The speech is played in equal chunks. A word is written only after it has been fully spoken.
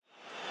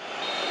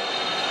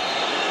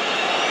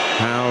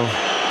How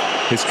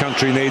his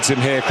country needs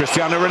him here.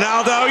 Cristiano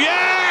Ronaldo,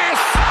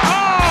 yes!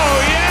 Oh,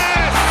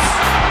 yes!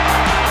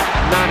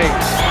 Manning.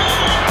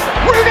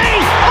 Rooney!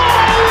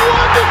 Oh,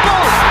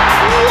 wonderful!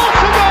 What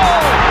a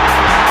goal!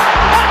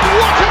 And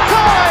what a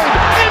time!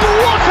 In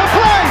what a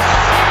place!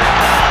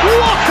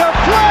 What a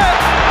play!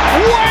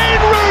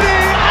 Wayne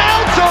Rooney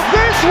out of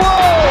this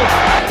world!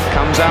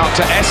 Comes out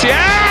to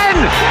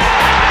Essien!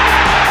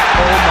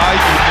 Oh my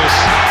goodness.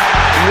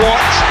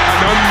 What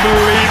an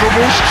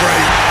unbelievable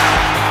strike.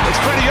 It's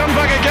Freddie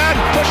Youngberg again,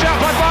 pushed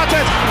out by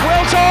Bartet.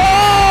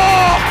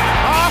 Wiltor!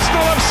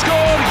 Arsenal have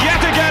scored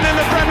yet again in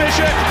the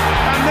Premiership,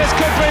 and this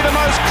could be the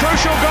most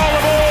crucial goal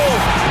of all.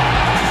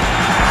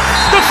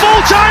 The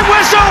full-time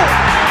whistle!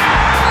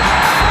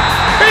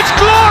 It's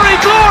glory,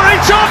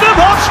 glory, Tottenham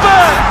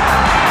Hotspur!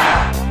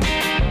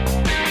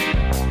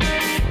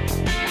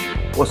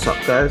 What's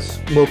up, guys?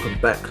 Welcome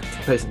back to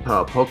Pace and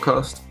Power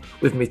Podcast.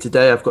 With me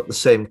today, I've got the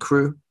same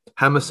crew: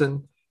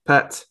 Hammerson,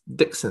 Pat,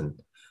 Dixon,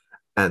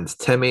 and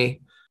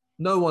Temi.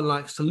 No one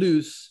likes to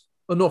lose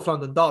a North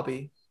London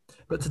derby,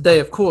 but today,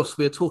 of course,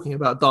 we are talking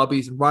about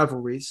derbies and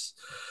rivalries.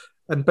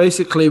 And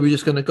basically, we're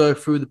just going to go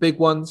through the big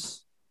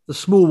ones, the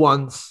small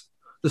ones,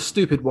 the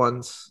stupid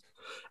ones,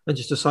 and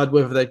just decide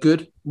whether they're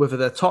good, whether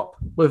they're top,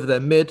 whether they're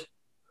mid,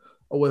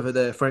 or whether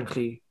they're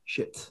frankly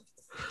shit.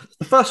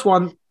 The first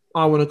one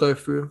I want to go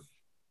through,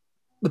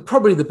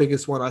 probably the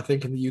biggest one I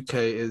think in the UK,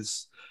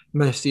 is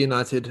Manchester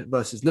United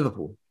versus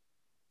Liverpool.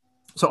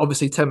 So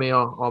obviously, Temi,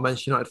 our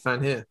Manchester United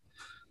fan here,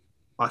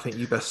 I think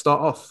you best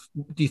start off.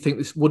 Do you think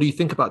this? What do you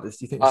think about this?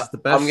 Do you think this is the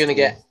best? I'm going to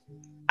get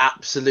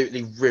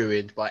absolutely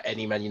ruined by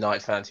any Man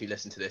United fans who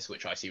listen to this,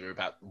 which I see are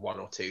about one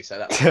or two. So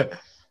that's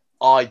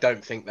I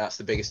don't think that's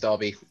the biggest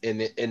derby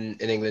in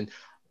England.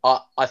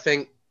 I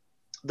think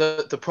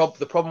the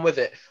problem with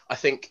it, I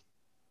think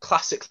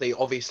classically,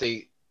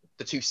 obviously,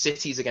 the two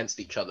cities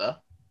against each other.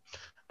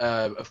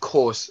 Of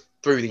course,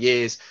 through the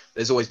years,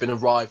 there's always been a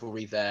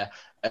rivalry there.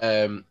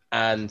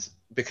 And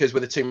because we're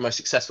the two most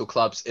successful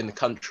clubs in the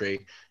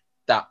country,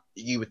 that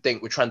you would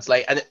think would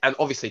translate. And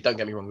obviously, don't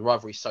get me wrong, the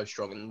rivalry is so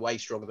strong and way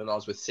stronger than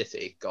ours with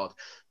City, God.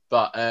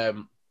 But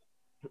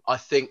I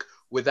think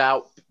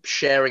without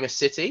sharing a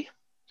city,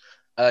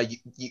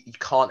 you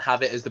can't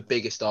have it as the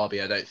biggest derby,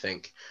 I don't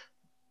think.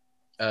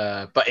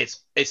 But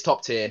it's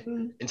top tier.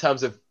 In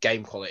terms of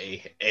game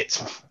quality,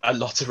 it's a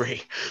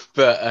lottery.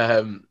 But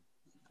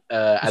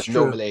as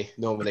normally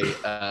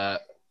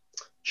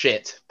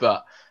shit.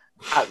 But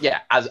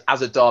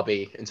as a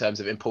derby, in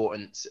terms of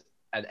importance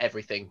and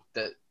everything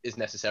that is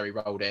necessary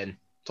rolled in,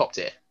 top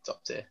tier.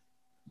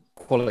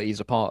 Quality is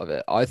a part of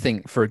it. I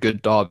think for a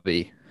good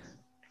derby,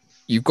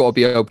 you've got to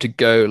be able to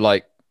go,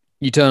 like,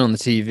 you turn on the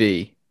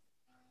TV,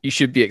 you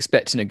should be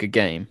expecting a good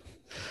game.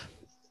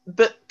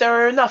 But there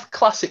are enough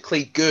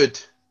classically good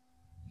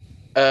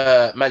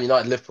Man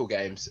United Liverpool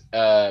games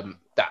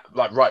that,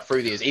 like, right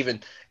through the years,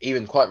 even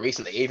quite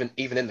recently,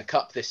 even in the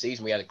cup this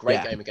season, we had a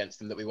great game against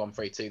them that we won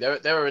 3-2.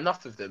 There are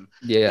enough of them.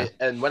 Yeah.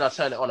 And when I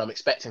turn it on, I'm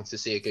expecting to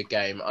see a good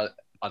game,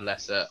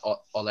 unless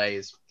Ole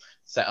is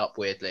set up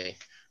weirdly.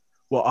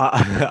 Well,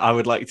 I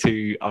would like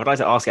to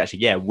ask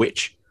actually,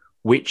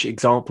 which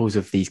examples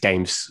of these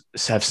games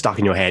have stuck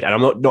in your head? And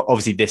I'm not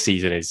obviously this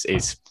season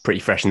is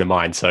pretty fresh in the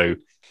mind. So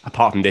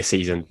apart from this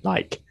season,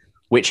 like,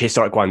 which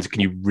historic ones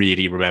can you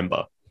really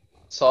remember?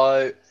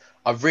 So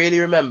I really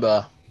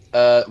remember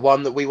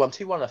one that we won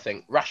 2-1, I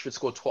think. Rashford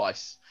scored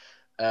twice.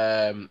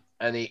 And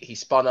he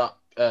spun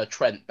up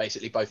Trent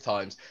basically both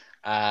times.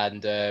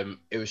 And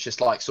it was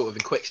just like sort of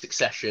in quick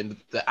succession.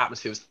 The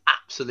atmosphere was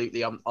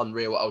absolutely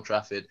unreal at Old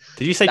Trafford.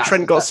 Did you say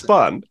Trent got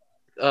spun?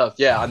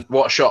 Yeah, and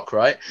what a shock,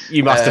 right?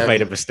 You must have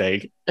made a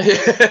mistake. But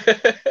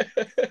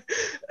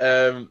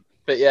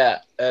yeah,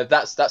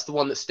 that's the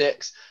one that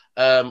sticks.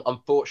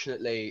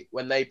 Unfortunately,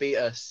 when they beat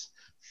us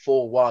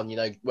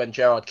 4-1, when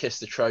Gerrard kissed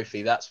the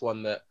trophy, that's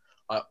one that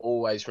I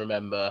always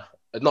remember.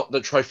 Not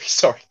the trophy,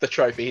 sorry, the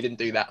trophy. He didn't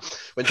do that.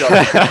 When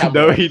Gerrard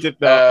no, he did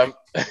not.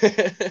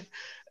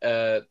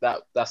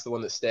 That's the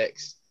one that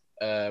sticks.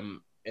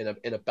 In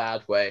a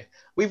bad way.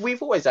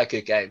 We've always had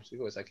good games.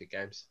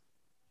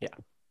 Yeah.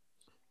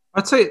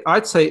 I'd say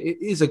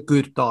it is a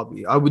good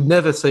derby. I would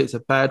never say it's a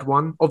bad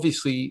one.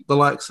 Obviously, the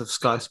likes of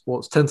Sky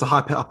Sports tend to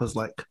hype it up as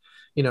like,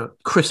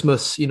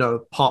 Christmas,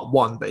 part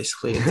one,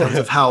 basically, in terms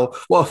of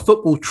what a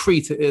football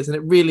treat it is. And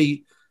it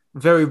really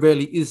very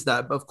rarely is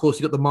that. But of course,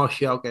 you got the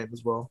Martial game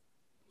as well.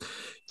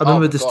 I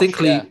remember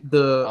distinctly was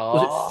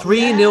it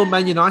 3-0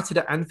 Man United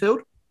at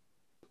Anfield?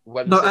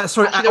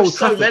 Sorry, at Old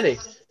Trafford. So many.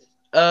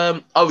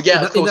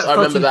 Of course, I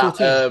remember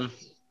that.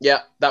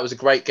 Yeah, that was a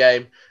great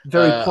game.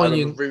 Very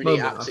poignant. Rooney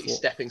moment, absolutely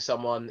stepping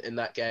someone in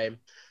that game.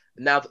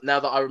 Now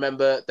that I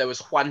remember, there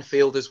was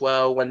Juanfield as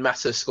well when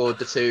Massa scored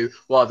the two.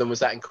 One of them was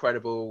that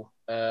incredible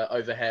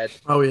overhead.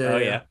 Oh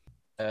yeah.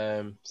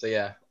 So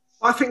yeah,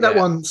 I think that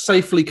one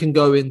safely can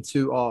go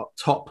into our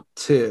top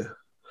tier.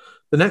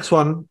 The next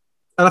one,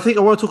 and I think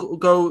I want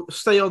to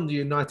stay on the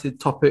United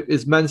topic,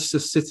 is Manchester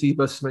City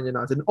versus Man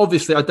United. And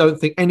obviously, I don't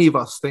think any of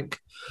us think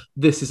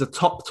this is a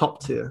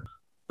top tier.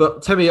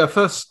 But Temi,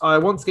 first, I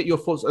want to get your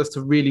thoughts as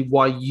to really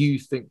why you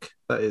think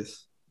that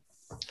is.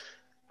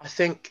 I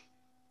think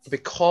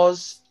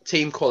because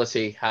team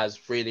quality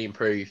has really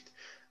improved,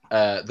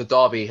 the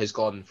derby has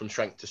gone from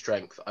strength to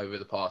strength over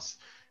the past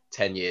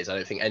 10 years. I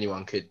don't think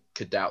anyone could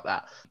doubt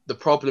that. The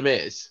problem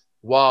is,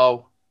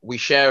 while we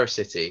share a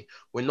city,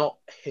 we're not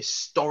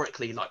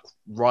historically like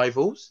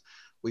rivals.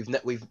 We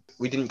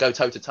didn't go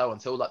toe to toe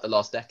until like the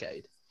last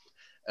decade,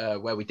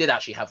 where we did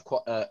actually have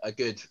quite a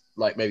good,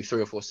 like maybe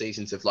 3 or 4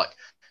 seasons of like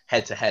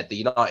head to head. The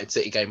United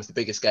City game was the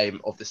biggest game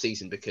of the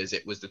season because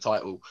it was the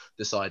title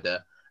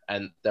decider.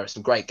 And there are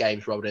some great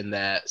games rolled in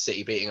there.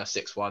 City beating us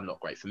 6-1, not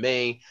great for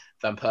me.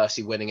 Van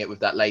Persie winning it with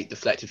that late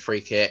deflected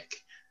free kick.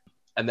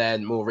 And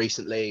then more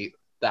recently,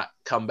 that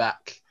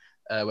comeback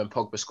when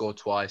Pogba scored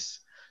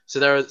twice.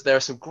 So there are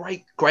some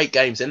great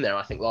games in there.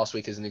 I think last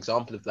week is an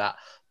example of that.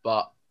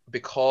 But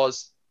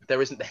because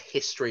there isn't the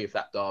history of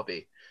that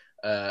derby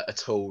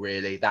at all,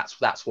 really,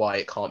 that's why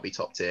it can't be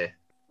top tier.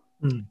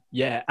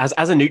 Yeah,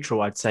 as a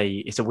neutral, I'd say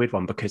it's a weird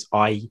one because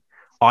I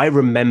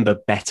remember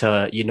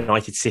better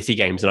United City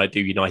games than I do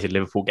United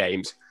Liverpool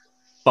games.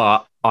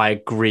 But I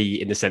agree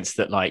in the sense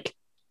that like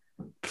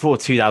before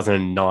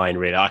 2009,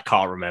 really, I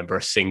can't remember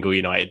a single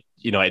United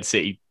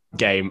City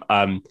game.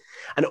 And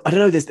I don't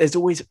know, there's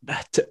always,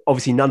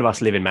 obviously none of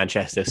us live in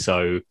Manchester,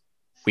 so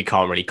we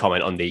can't really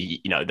comment on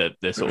the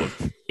sort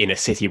of inner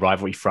city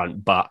rivalry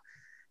front, but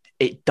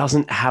it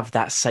doesn't have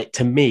that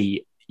to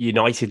me,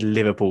 United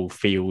Liverpool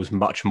feels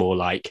much more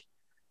like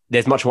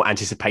there's much more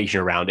anticipation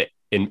around it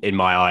in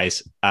my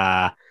eyes.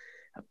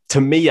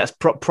 To me, that's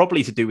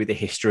probably to do with the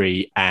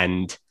history.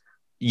 And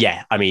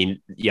yeah, I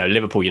mean,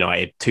 Liverpool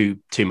United, two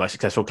most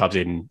successful clubs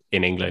in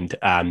England.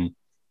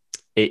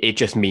 It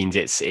just means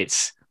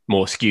it's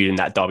more skewed in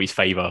that derby's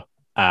favour.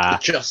 It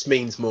just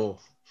means more.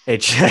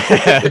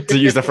 To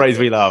use the phrase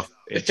we love,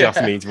 it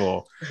just means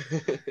more.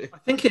 I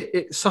think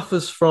it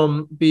suffers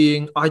from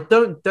being, I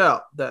don't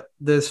doubt that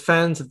there's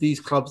fans of these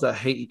clubs that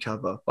hate each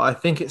other, but I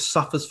think it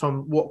suffers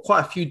from what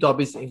quite a few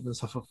derbies in England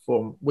suffer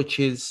from, which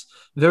is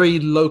very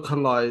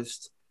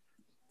localized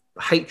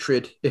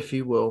hatred, if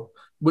you will,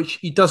 which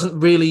it doesn't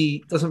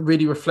really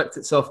reflect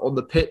itself on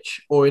the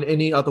pitch or in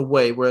any other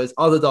way. Whereas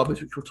other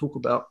derbies, which we'll talk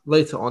about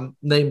later on,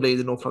 namely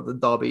the North London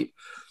derby,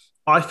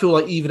 I feel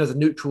like even as a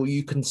neutral,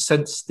 you can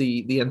sense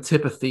the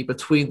antipathy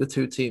between the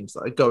two teams that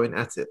are going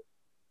at it.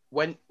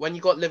 When you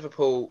got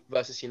Liverpool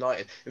versus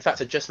United, in fact,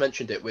 I just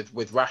mentioned it with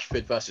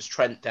Rashford versus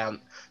Trent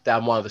down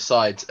one of the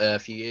sides a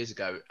few years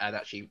ago, and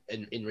actually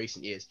in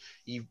recent years,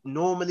 you've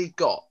normally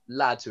got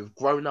lads who have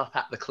grown up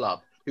at the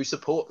club, who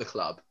support the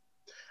club,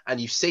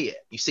 and you see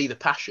the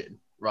passion,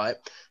 right?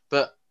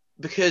 But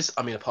because,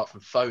 I mean, apart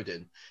from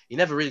Foden, you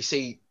never really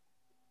see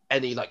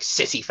any like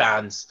City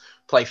fans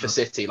play for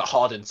City, like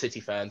hardened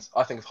City fans.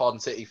 I think of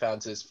hardened City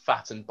fans as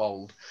fat and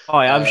bold. Oh,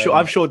 yeah,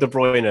 I'm sure De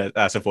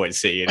Bruyne supported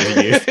City in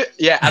his youth.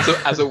 Yeah,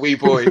 as a wee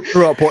boy.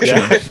 Grew up watching.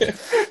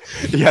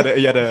 He had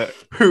a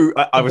who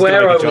I was going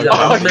to make a joke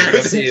about.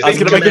 I was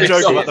going to make a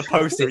joke about the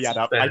poster he had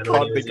up. I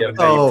can't think of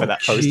a name for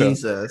that poster.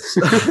 Jesus.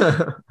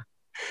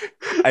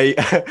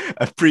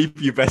 a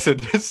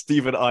prepubescent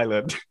Stephen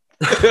Ireland.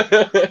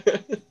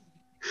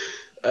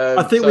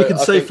 I think we can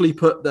safely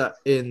put that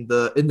in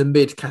the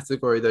mid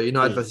category though.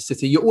 United versus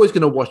City, you're always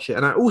going to watch it.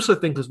 And I also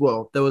think as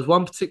well, there was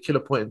one particular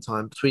point in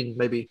time between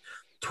maybe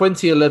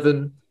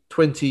 2011,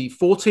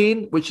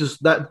 2014, which is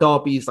that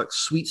derby's like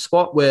sweet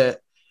spot where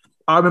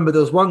I remember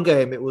there was one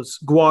game, it was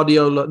it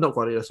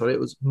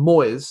was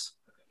Moyes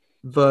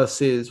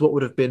versus what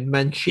would have been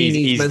Mancini.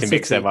 Easy to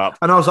mix them up.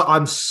 And I was like,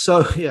 I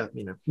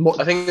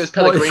think it was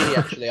Pellegrini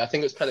actually. I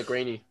think it was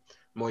Pellegrini.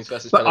 Moyes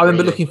versus but Pellegrini. I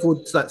remember looking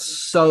forward to that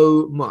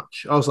so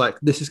much. I was like,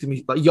 this is going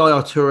to be like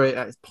Yaya Toure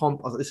at his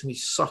pomp. I was like, this is going to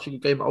be such a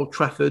good game at Old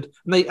Trafford.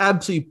 And they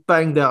absolutely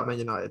banged out Man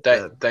United.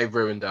 They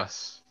ruined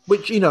us.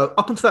 Which,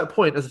 up until that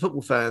point, as a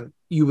football fan,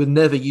 you were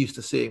never used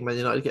to seeing Man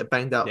United get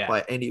banged out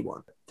by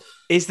anyone.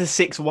 Is the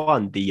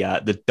 6-1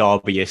 the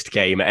derbiest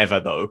game ever,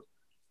 though?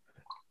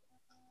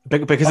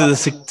 Because of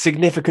the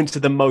significance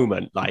of the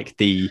moment, like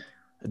the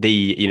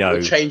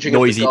changing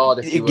noisy, of the guard,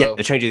 if you will. Yeah,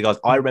 the changing of the guards.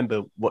 I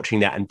remember watching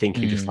that and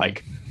thinking just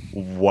like,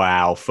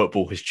 wow,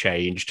 football has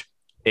changed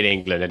in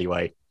England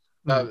anyway.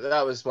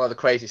 That was one of the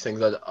craziest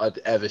things I'd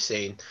ever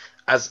seen.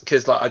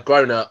 Because like I'd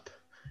grown up,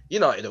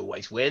 United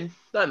always win,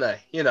 don't they?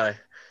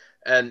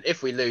 And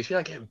if we lose, we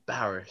don't get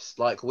embarrassed.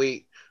 Like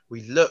we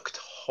looked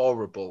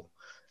horrible.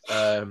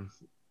 I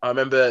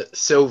remember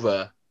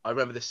Silva. I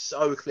remember this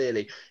so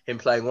clearly. Him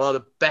playing one of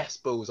the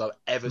best balls I've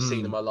ever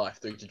seen in my life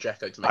through to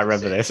Dzeko to make I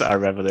remember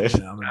this.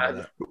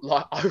 And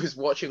like I was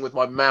watching with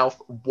my mouth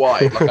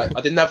wide. Like I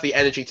didn't have the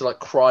energy to like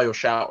cry or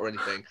shout or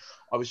anything.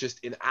 I was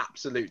just in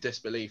absolute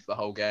disbelief the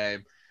whole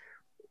game.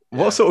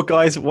 What sort of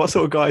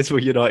guys were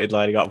United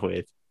lining up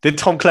with? Did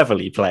Tom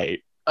Cleverley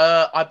play?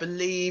 I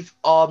believe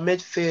our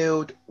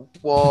midfield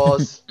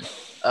was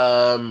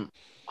oh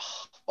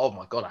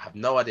my god, I have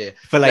no idea.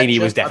 Fellaini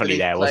was definitely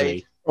there, wasn't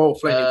he? Oh,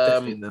 Fellaini was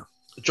definitely there.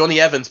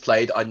 Johnny Evans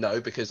played, I know,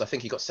 because I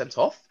think he got sent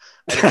off.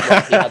 And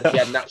he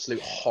had an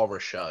absolute horror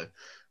show.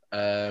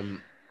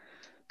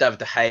 David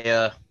De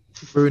Gea,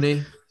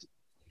 Rooney.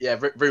 Yeah,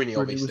 Rooney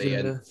was obviously,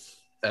 in and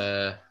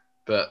there.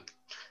 but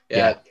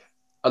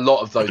a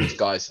lot of those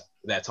guys,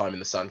 their time in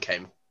the sun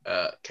came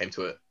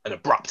to an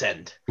abrupt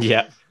end.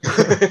 Yeah.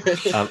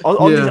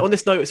 On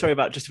this note, sorry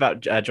about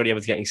Johnny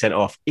Evans getting sent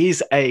off.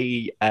 Is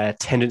a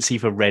tendency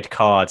for red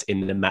cards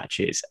in the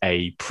matches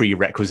a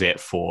prerequisite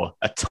for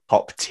a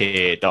top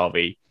tier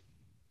derby?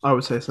 I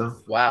would say so.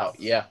 Wow.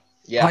 Yeah.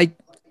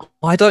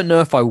 I don't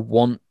know if I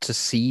want to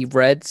see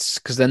reds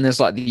because then there's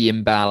like the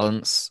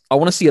imbalance. I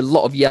want to see a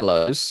lot of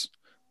yellows.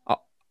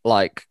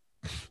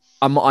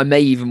 I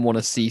may even want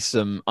to see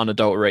some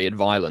unadulterated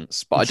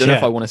violence, but I don't know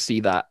if I want to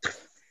see that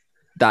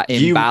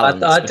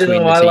imbalance. I don't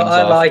know.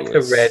 I like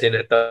a red in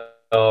a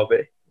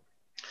derby.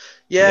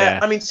 Yeah,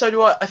 I mean, so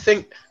do I. I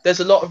think there's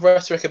a lot of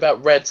rhetoric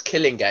about Reds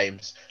killing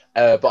games,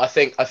 but I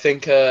think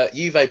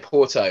Juve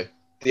Porto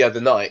the other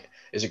night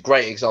is a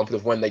great example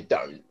of when they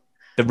don't.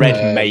 The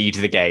red made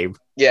the game.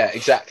 Yeah,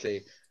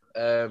 exactly.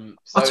 So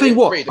I'll tell you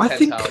what. Really I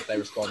think how they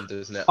respond,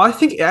 doesn't it? I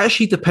think it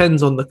actually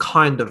depends on the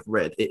kind of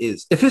red it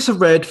is. If it's a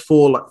red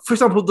for, like, for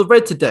example, the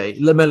red today,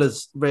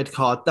 Lamella's red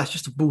card, that's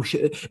just a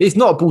bullshit. It's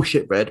not a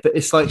bullshit red, but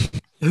it's like,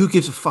 who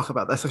gives a fuck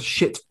about that? That's a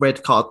shit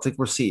red card to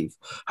receive.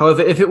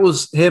 However, if it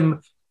was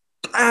him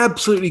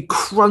absolutely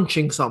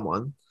crunching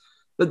someone,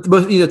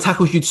 the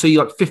tackles you'd see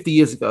like 50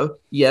 years ago,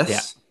 yes.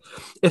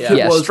 Yeah. If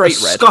it was straight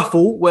a red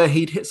scuffle where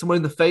he'd hit someone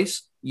in the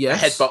face,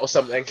 yes. A headbutt or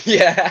something,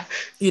 yeah.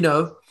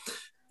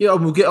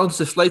 We'll get onto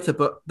this later,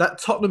 but that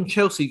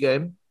Tottenham-Chelsea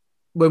game,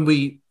 when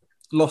we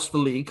lost the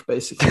league,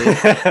 basically,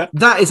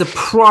 that is a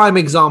prime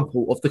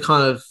example of the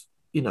kind of,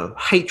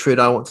 hatred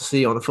I want to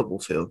see on a football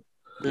field.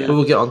 Yeah. But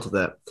we'll get onto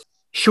that.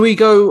 Should we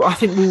go? I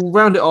think we'll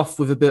round it off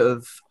with a bit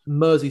of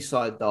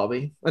Merseyside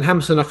derby. And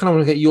Hammerson, I kind of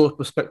want to get your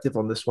perspective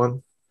on this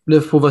one.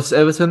 Liverpool versus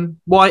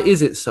Everton. Why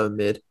is it so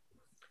mid?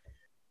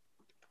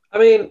 I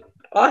mean,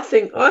 I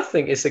think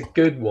it's a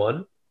good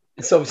one.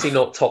 It's obviously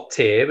not top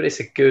tier, but it's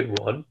a good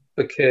one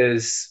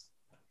because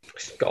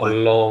it's got a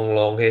long,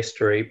 long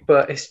history.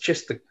 But it's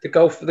just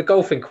the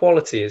golfing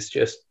quality is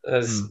just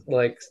as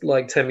like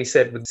Temi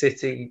said with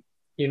City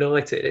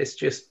United.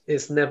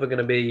 It's never going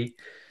to be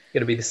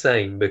the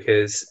same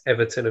because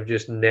Everton have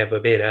just never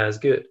been as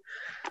good.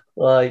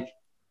 Like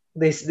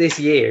this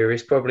year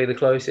is probably the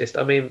closest.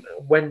 I mean,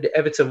 when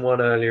Everton won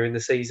earlier in the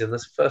season,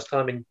 that's the first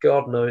time in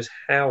God knows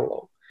how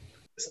long.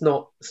 It's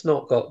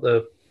not got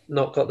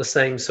the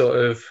same sort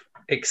of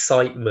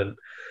excitement,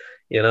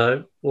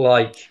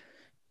 like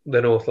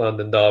the North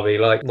London derby,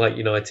 like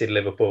United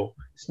Liverpool.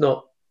 It's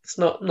not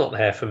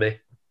there for me.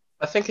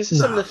 I think it's a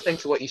similar thing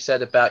to what you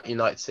said about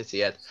United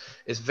City, Ed.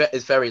 It's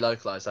very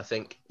localized. I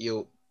think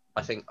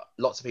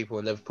lots of people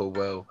in Liverpool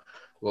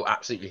will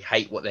absolutely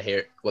hate what they're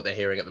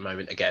hearing at the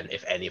moment. Again,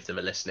 if any of them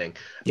are listening,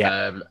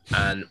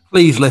 and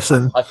please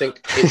listen. I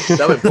think it's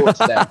so important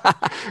to them,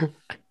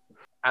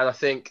 and I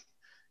think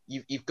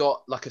you've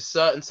got like a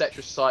certain sector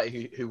of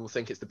society who will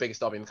think it's the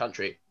biggest derby in the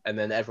country, and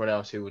then everyone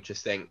else who will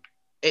just think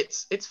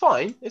it's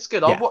fine, it's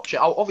good. I'll watch it.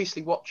 I'll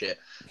obviously watch it,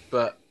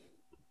 but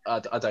I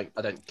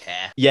don't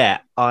care. Yeah,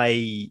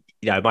 my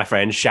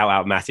friend, shout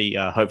out Matty.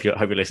 Hope you're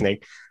listening.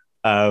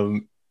 I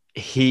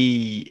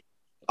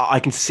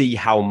can see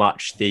how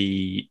much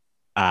the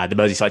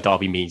Merseyside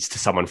derby means to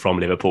someone from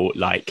Liverpool.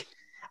 Like,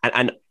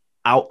 and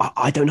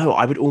I don't know.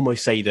 I would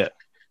almost say that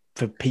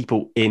for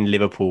people in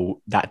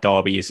Liverpool, that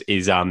derby is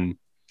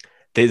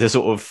the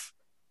sort of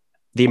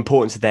the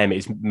importance of them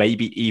is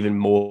maybe even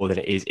more than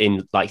it is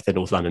in like the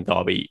North London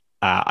derby.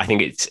 I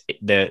think it's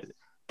the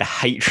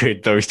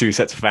hatred those two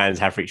sets of fans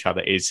have for each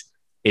other is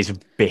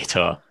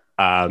bitter.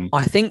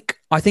 I think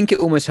it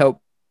almost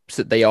helps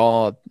that they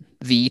are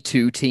the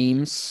two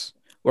teams.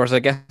 Whereas I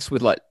guess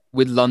with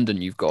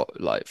London, you've got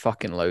like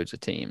fucking loads of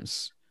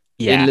teams.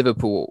 Yeah. In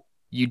Liverpool,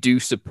 you do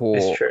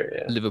support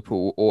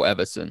Liverpool or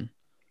Everton.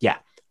 Yeah.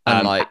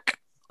 And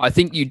I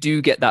think you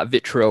do get that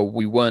vitriol.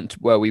 We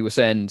were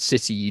saying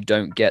City, you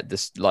don't get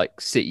this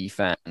like City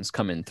fans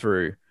coming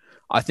through.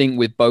 I think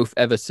with both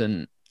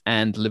Everton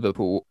and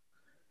Liverpool,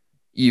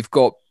 you've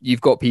got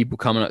people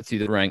coming up through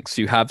the ranks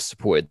who have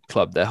supported the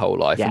club their whole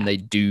life, and they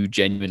do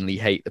genuinely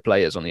hate the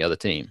players on the other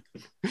team.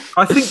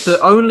 I think the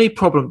only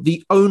problem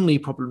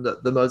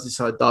that the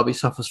Merseyside derby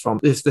suffers from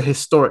is the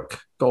historic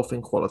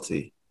golfing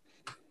quality.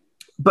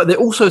 But there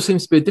also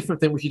seems to be a different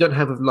thing which you don't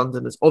have with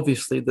London. Is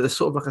obviously there's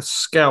sort of like a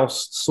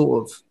scouse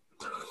sort of,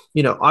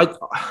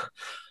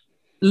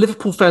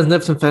 Liverpool fans and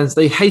Everton fans,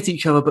 they hate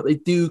each other, but they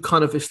do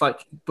kind of, it's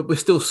like, but we're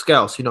still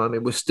scouse, you know what I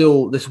mean? We're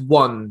still this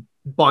one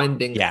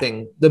binding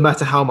thing, no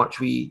matter how much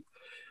we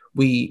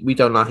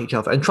don't like each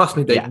other. And trust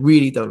me, they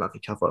really don't like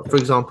each other. For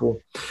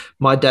example,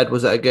 my dad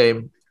was at a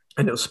game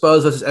and it was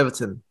Spurs versus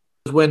Everton.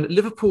 When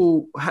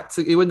Liverpool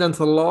it went down to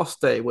the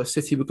last day where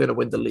City were going to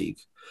win the league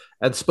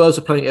and Spurs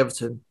were playing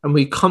Everton, and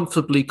we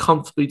comfortably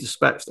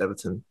dispatched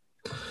Everton.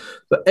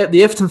 But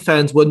the Everton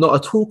fans were not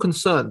at all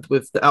concerned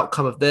with the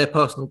outcome of their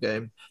personal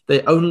game.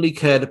 They only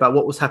cared about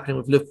what was happening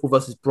with Liverpool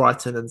versus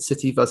Brighton and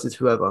City versus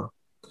whoever.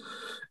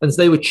 And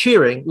they were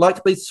cheering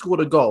like they scored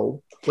a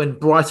goal when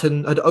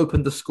Brighton had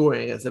opened the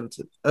scoring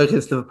against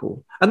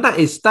Liverpool, and that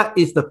is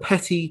the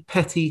petty.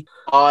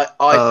 I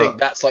think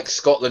that's like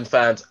Scotland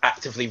fans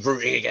actively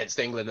rooting against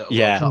England at a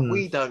World Cup. Mm.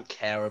 We don't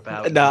care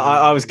about. No,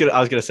 I was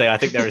gonna say I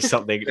think there is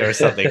something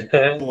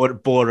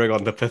bordering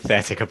on the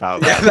pathetic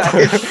about that. That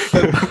is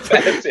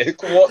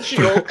pathetic. Watch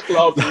your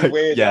club, you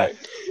weirdo. Yeah,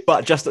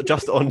 but just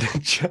on.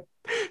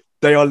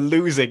 They are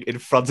losing in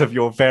front of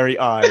your very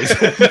eyes.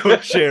 You're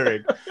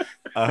cheering.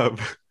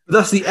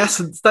 That's the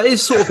essence. That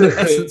is sort of the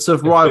essence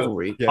of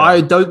rivalry. Yeah.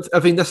 I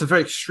think that's a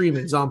very extreme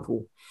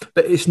example,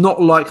 but it's not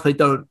like they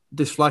don't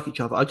dislike each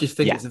other. I just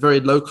think it's a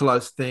very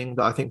localized thing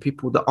that I think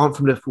people that aren't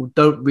from Liverpool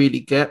don't really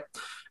get.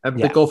 And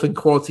the golfing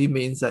quality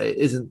means that it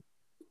isn't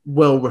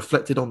well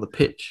reflected on the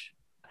pitch.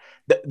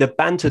 The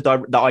banter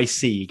that I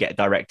see get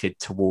directed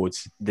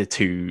towards the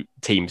two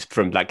teams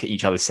from like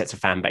each other's sets of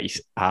fan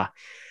base.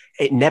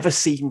 It never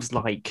seems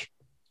like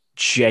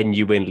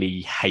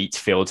genuinely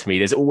hate-filled to me.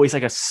 There's always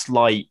like a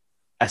slight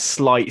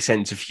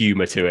sense of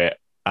humor to it,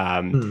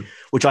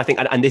 which I think,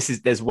 and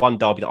there's one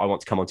derby that I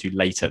want to come on to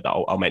later that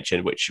I'll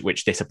mention,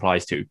 which this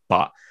applies to.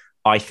 But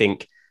I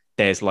think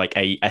there's like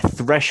a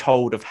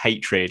threshold of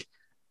hatred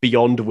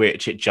beyond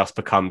which it just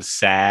becomes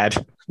sad.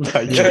 No,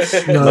 I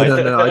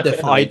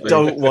definitely.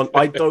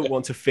 I don't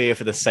want to fear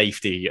for the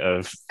safety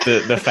of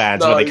the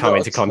fans when they come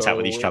into contact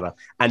with each other.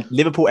 And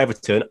Liverpool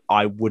Everton,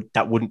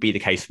 that wouldn't be the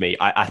case for me.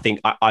 I think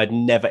I'd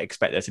never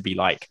expect there to be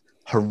like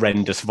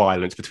horrendous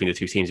violence between the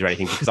two teams or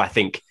anything, because I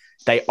think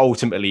they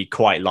ultimately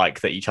quite like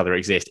that each other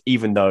exist,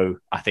 even though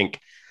I think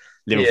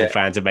Liverpool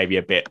fans are maybe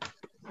a bit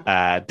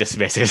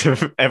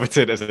dismissive of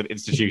Everton as an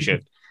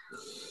institution.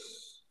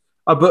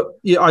 But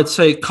yeah, I'd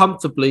say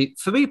comfortably.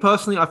 For me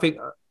personally, I think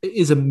it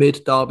is a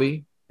mid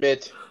derby.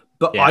 But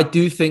I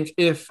do think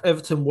if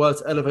Everton were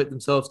to elevate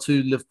themselves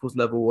to Liverpool's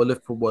level, or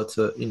Liverpool were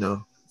to,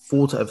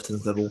 fall to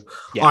Everton's level,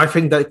 I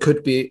think that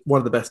could be one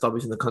of the best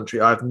derbies in the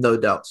country. I have no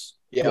doubts.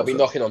 Yeah, I'll be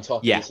knocking on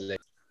top easily.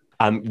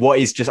 What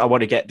is I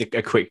want to get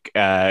a quick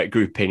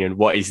group opinion.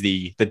 What is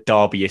the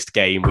derbiest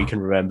game we can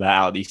remember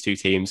out of these two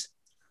teams?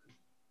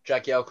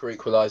 Jagielka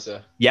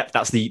equaliser. Yep,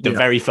 that's the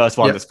very first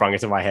one that sprung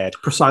into my head.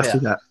 Precisely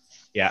that.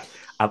 Yeah.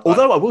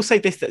 Although I will say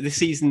this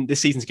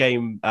season's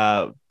game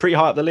pretty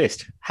high up the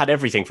list. Had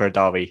everything for a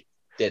derby.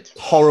 Did.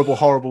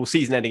 Horrible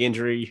season-ending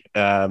injury.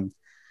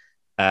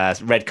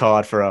 Red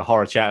card for a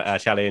horror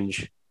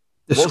challenge.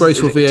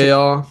 Disgraceful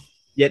VAR.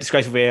 Yeah,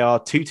 disgraceful VAR.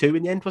 2-2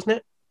 in the end, wasn't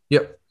it?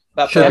 Yep.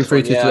 Should be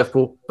 3-2 to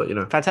Liverpool, but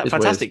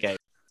fantastic game.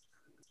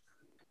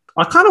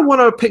 I kind of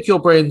want to pick your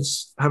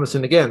brains,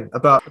 Hammerson, again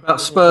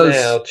about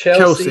Spurs,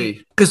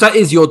 Chelsea, because that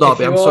is your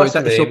derby. I'm sorry,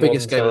 that is your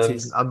biggest game of the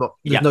season.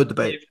 There's no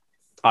debate.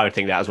 I would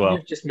think that as well.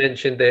 You've just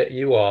mentioned it.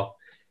 You are.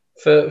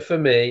 For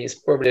me, it's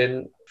probably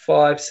in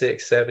 5,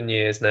 6, 7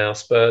 years now.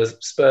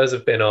 Spurs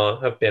have been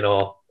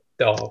our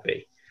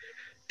derby,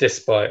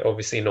 despite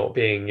obviously not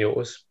being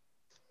yours.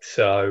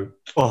 So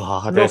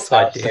not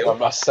ideal, I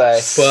must say.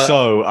 But,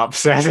 so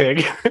upsetting.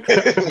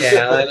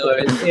 Yeah, I know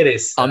it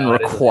is sad,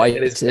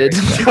 unrequited.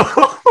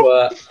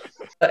 But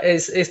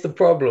it's the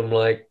problem,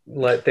 like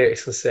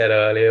Dixon said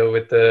earlier,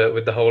 with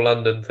the whole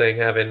London thing,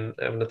 having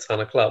a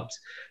ton of clubs.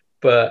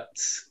 But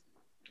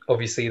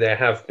obviously, there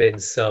have been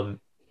some,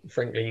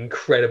 frankly,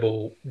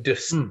 incredible,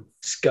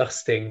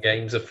 disgusting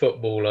games of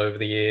football over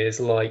the years,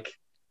 like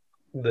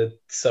the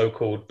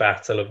so-called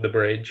Battle of the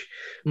Bridge,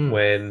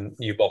 when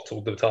you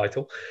bottled the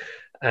title.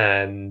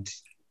 And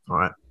all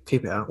right,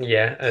 keep it out.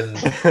 Yeah, and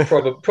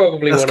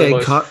probably one of the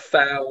most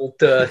foul,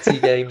 dirty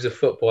games of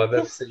football I've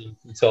ever seen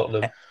from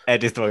Tottenham.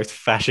 Ed is the most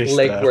fascist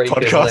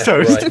podcast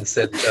host. Right, and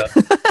centre.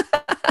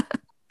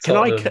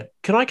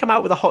 Can I come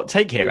out with a hot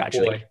take here?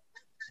 Actually,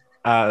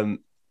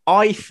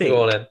 I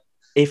think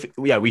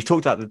we've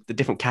talked about the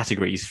different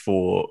categories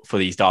for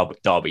these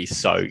derbies.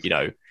 So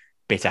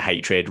bitter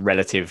hatred,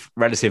 relative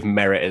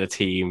merit of the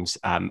teams,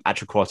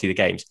 actual quality of the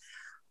games.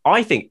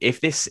 I think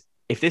if this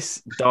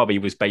derby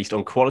was based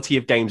on quality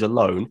of games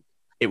alone,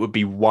 it would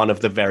be one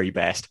of the very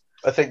best.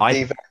 I think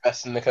the very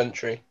best in the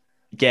country.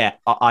 Yeah,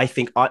 I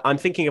think I'm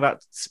thinking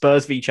about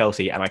Spurs v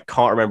Chelsea, and I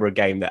can't remember a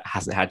game that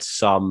hasn't had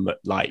some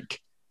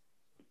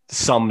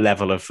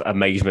level of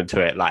amazement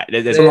to it. Like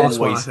there's always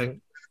one, I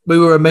think. We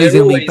were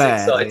amazingly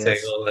bad.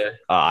 Exciting,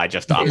 I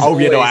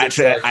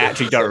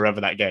actually don't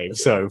remember that game.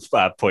 So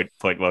point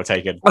well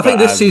taken. I think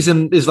this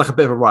season is like a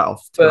bit of a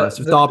write-off. To be honest,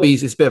 with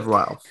derbies, it's a bit of a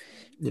write-off.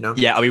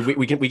 Yeah, I mean,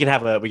 we can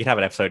have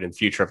an episode in the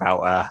future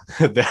about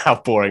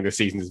how boring the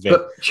season has been.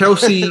 But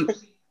the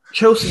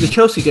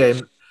Chelsea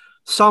game,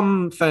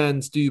 some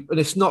fans do, and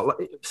it's not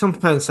like some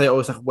fans say, "Oh,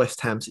 it's like a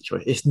West Ham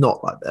situation." It's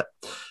not like that.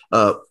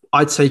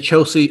 I'd say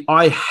Chelsea.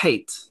 I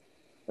hate,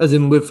 as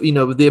in with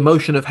the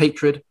emotion of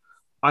hatred.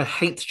 I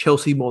hate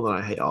Chelsea more than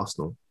I hate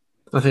Arsenal.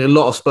 I think a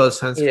lot of Spurs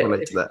fans can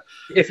relate to that.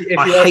 If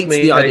I hate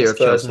the idea of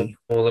Chelsea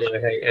more than I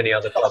hate any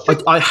other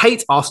club. I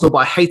hate Arsenal, but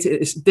I hate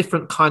it. It's a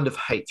different kind of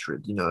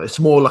hatred. It's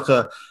more like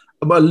a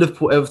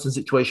Liverpool Everton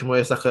situation where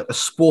it's like a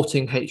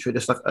sporting hatred.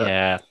 It's like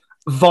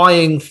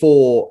vying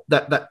for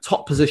that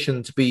top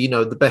position to be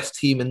the best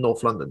team in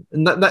North London,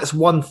 and that's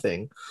one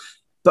thing.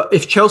 But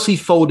if Chelsea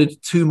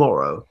folded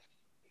tomorrow,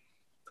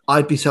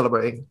 I'd be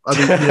celebrating. I'd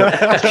be,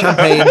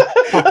 champagne,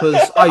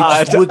 poppers.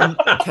 I just wouldn't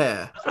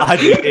care. I'd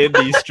be in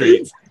these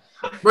streets.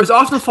 Whereas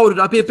after folded,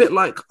 I'd be a bit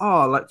like,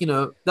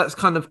 that's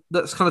kind of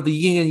the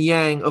yin and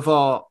yang of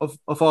our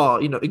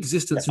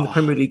existence in the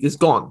Premier League is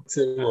gone.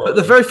 But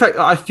the very fact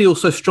that I feel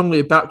so strongly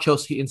about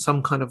Chelsea in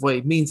some kind of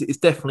way means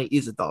it definitely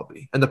is a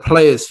derby, and the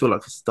players feel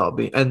like it's a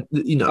derby. And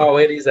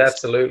it is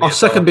absolutely our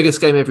second biggest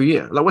game every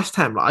year. Like West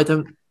Ham, I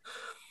don't.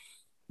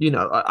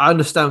 I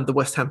understand the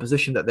West Ham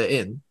position that they're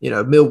in.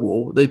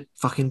 Millwall, they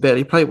fucking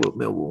barely play with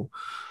Millwall.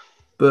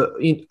 But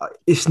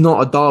it's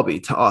not a derby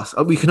to us.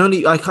 I can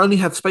only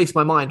have space in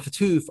my mind for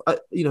two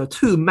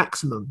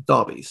maximum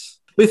derbies.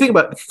 But you think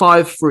about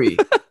 5-3,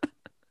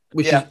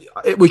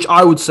 which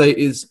I would say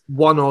is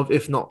one of,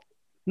 if not,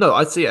 no,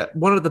 I'd say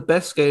one of the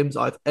best games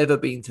I've ever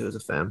been to as a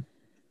fan.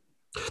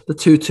 The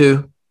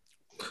 2-2,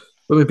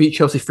 when we beat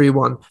Chelsea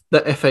 3-1,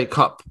 the FA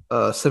Cup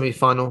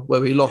semi-final where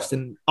we lost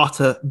in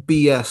utter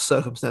BS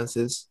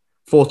circumstances.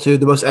 4-2,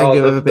 the most angry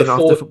I've ever been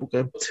after a football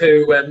game.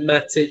 4-2 when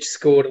Matic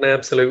scored an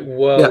absolute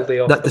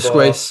worldie off that the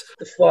disgrace.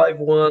 Bar.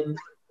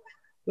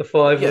 The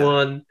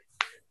 5-1.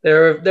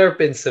 There have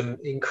been some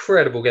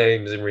incredible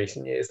games in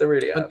recent years. There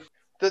really have.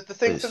 The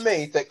thing for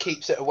me that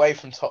keeps it away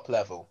from top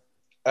level,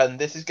 and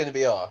this is going to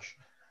be harsh,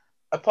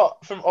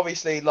 apart from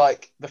obviously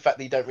like the fact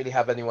that you don't really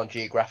have anyone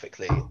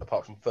geographically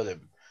apart from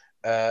Fulham,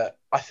 I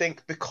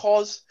think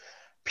because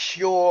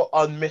pure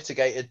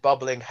unmitigated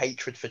bubbling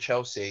hatred for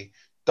Chelsea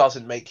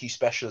doesn't make you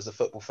special as a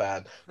football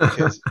fan,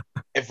 because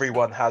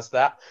everyone has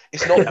that.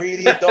 It's not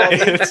really a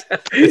derby.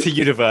 It's a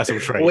universal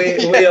trait.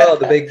 We are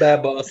the big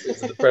bad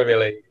bastards of the Premier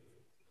League.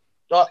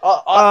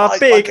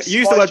 Big.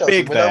 Use the word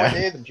big there.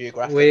 Near them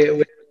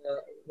geographically.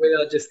 We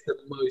are just the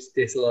most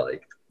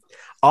disliked.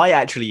 I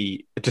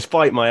actually,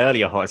 despite my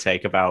earlier hot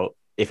take about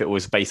if it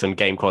was based on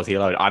game quality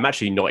alone, I'm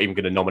actually not even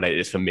going to nominate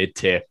this for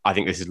mid-tier. I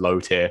think this is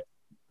low tier.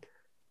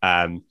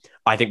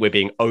 I think we're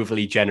being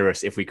overly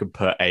generous if we could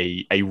put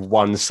a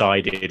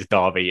one-sided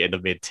derby in the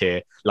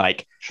mid-tier.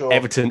 Like sure.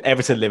 Everton,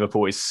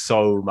 Liverpool is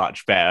so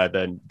much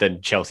better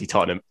than Chelsea,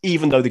 Tottenham,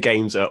 even though the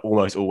games are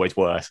almost always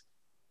worse.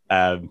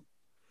 I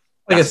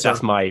guess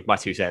that's my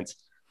 2 cents.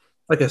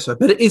 I guess so,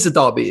 but it is a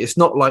derby. It's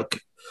not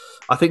like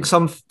I think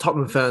some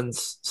Tottenham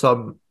fans,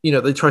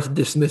 they try to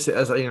dismiss it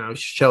as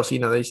Chelsea.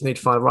 They just need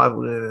to find a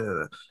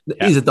rival. It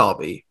is a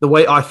derby. The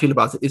way I feel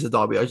about it is a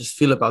derby. I just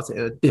feel about it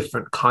in a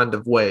different kind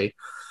of way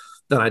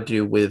than I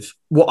do with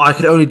what I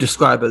could only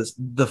describe as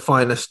the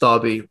finest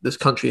derby this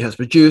country has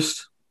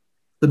produced,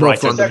 the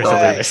North London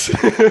derby.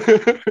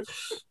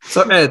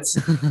 So Ed,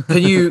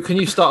 can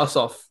you start us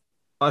off?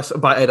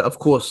 By Ed, of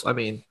course, I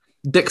mean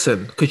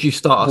Dixon. Could you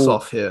start us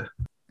off here?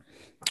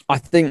 I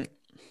think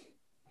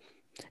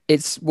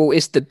it's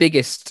the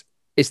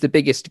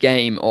biggest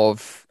game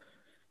of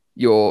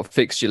your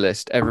fixture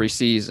list every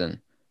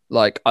season.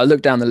 Like I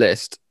look down the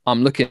list,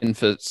 I'm looking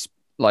for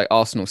like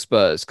Arsenal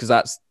Spurs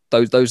because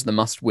those are the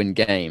must-win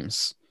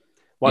games.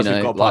 Once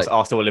we've got past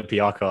Arsenal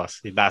Olympiacos,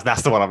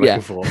 that's the one I'm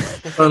looking for.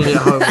 Only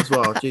at home as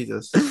well,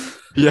 Jesus.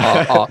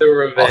 Yeah,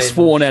 our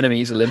sworn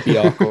enemies,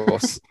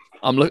 Olympiacos.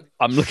 I'm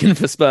looking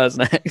for Spurs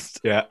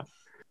next. Yeah,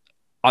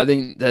 I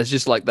think there's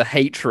just like the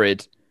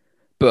hatred,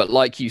 but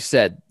like you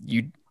said,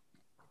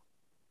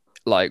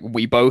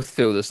 we both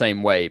feel the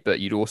same way, but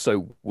you'd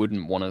also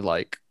wouldn't want to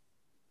like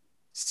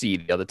see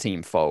the other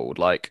team fold.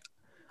 Like,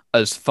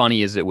 as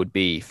funny as it would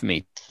be for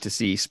me to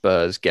see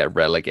Spurs get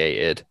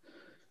relegated,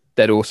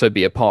 there'd also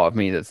be a part of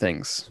me that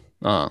thinks,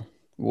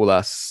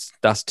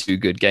 that's 2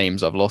 good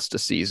games I've lost a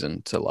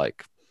season to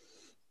like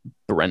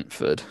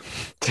Brentford.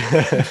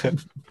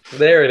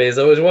 There it is.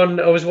 I was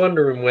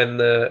wondering when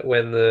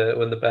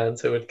the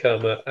banter would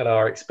come at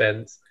our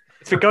expense.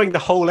 It's been going the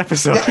whole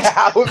episode.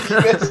 How have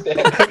you missed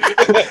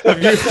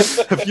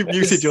it? have you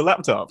muted your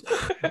laptop?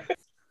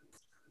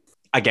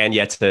 Again, to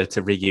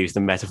reuse the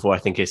metaphor, I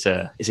think it's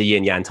a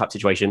yin yang type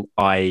situation.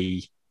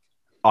 I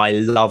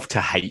love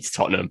to hate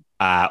Tottenham,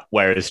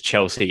 whereas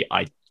Chelsea,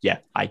 I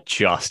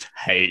just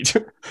hate.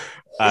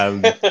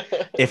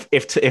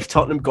 If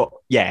Tottenham got,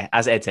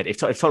 as Ed said, if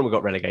Tottenham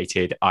got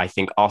relegated, I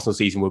think Arsenal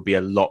season would be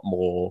a lot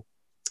more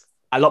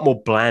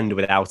bland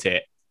without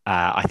it.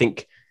 I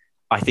think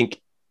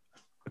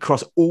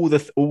across all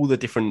the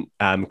different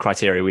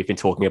criteria we've been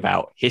talking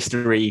about,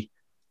 history,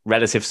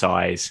 relative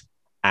size,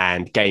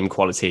 and game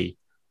quality,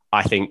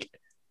 I think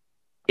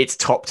it's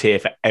top tier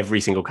for every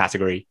single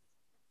category.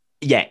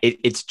 Yeah,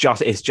 it's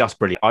just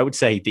brilliant. I would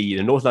say the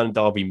North London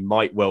derby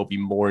might well be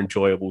more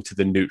enjoyable to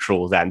the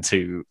neutral than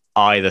to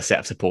either set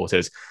of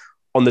supporters.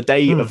 On the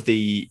day of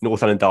the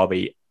North London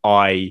derby,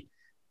 I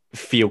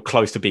feel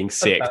close to being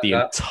sick the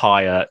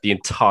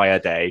entire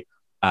day.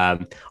 I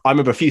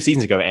remember a few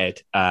seasons ago,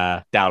 Ed,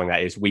 Dowling,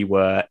 that is, we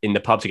were in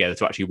the pub together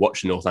to actually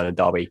watch the North London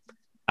derby.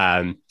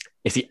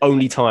 It's the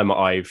only time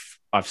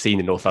I've seen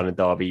the North London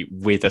derby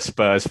with a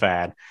Spurs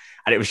fan,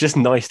 and it was just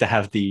nice to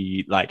have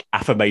the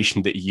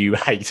affirmation that you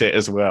hate it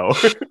as well.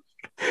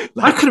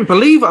 I couldn't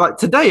believe it.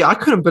 Today, I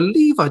couldn't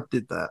believe I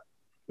did that.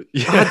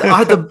 I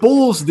had the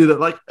balls to do that.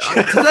 Like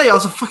today, I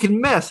was a fucking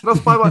mess. I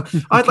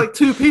had like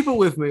 2 people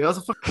with me. I was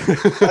a fucking.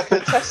 I can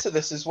attest to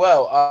this as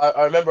well.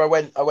 I remember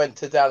I went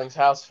to Dowling's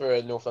house for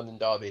a North London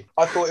derby.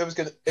 I thought it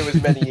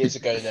was many years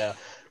ago now,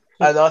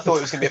 and I thought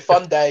it was gonna be a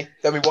fun day.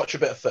 Then we watched a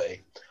bit of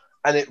footy,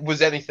 and it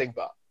was anything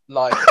but.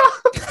 Like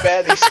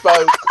barely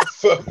spoke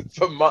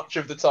for much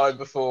of the time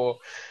before.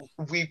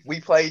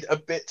 We played a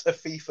bit of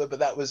FIFA, but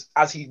that was,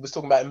 as he was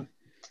talking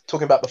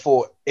about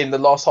before, in the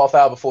last half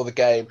hour before the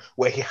game,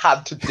 where he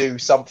had to do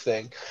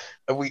something.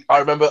 And I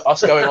remember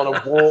us going on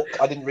a walk.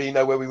 I didn't really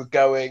know where we were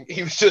going.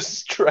 He was just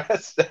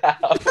stressed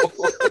out.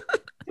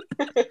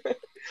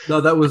 No,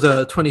 that was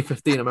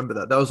 2015. I remember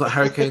that. That was like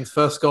Harry Kane's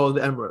first goal at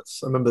the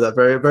Emirates. I remember that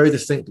very, very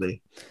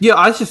distinctly. Yeah,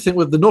 I just think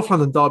with the North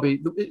London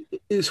derby,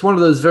 it's one of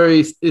those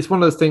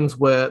things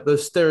where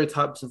those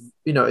stereotypes of,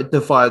 it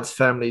divides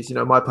families.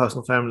 My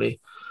personal family,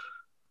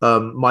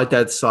 my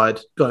dad's side,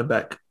 going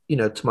back,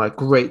 to my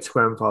great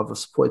grandfather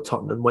supported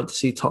Tottenham, went to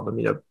see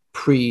Tottenham,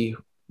 pre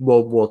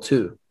World War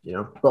II.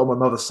 But on my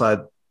mother's side,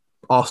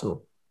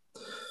 Arsenal.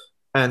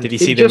 And did you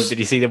see them? Did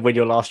you see them win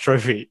your last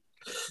trophy?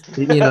 Back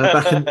in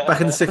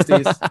the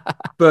 60s.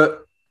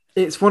 But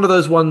it's one of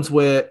those ones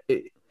where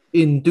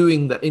in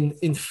doing that,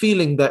 in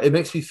feeling that, it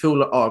makes me feel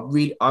like,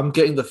 really, I'm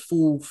getting the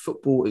full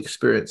football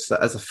experience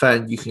that as a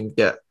fan you can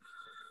get.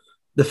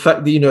 The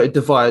fact that, it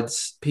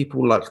divides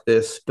people like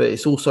this, but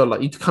it's also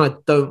like you kind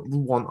of don't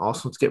want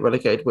Arsenal to get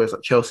relegated, whereas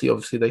like Chelsea,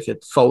 obviously they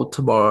could fold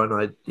tomorrow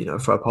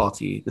and throw a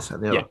party, this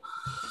and the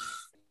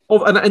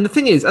other. And the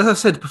thing is, as I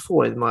said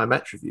before in my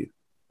match review,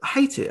 I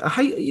hate it.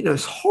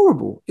 It's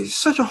horrible. It's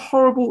such a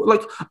horrible,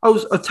 I'll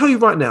tell you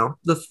right now,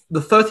 the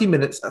 30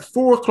 minutes at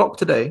 4:00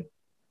 today,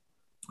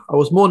 I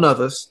was more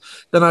nervous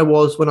than I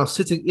was when I was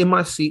sitting in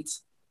my seat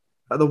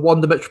at the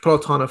Wanda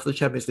Metropolitano for the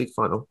Champions League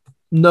final.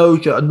 No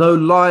joke, no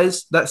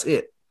lies. That's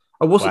it.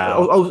 I wasn't.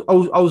 Wow.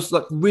 I was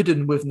like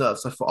ridden with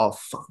nerves. I thought, oh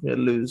fuck, we're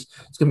gonna lose.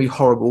 It's gonna be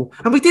horrible,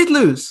 and we did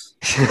lose.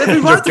 Every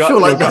right to feel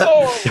like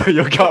that.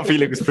 Your gut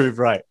feeling was proved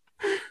right.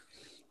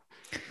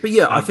 But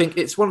yeah, I think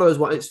it's one of those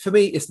ones. For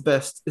me, it's the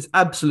best. It's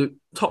absolute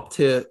top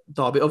tier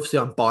derby. Obviously,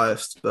 I'm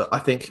biased, but I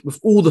think with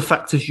all the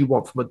factors you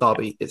want from a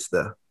derby, it's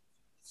there.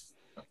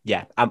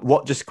 Yeah.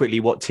 What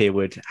tier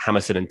would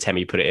Hammerson and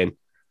Temi put it in?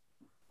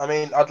 I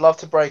mean, I'd love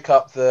to break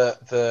up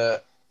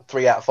the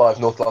 3 out of 5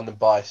 North London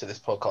bias that this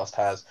podcast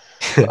has,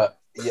 but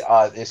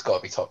it's got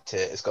to be top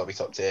tier. It's got to be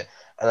top tier,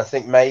 and I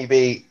think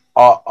maybe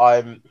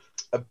I'm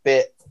a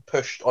bit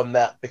pushed on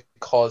that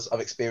because I've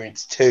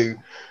experienced 2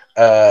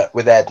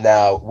 with Ed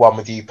now, 1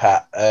 with you,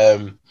 Pat.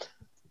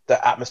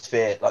 The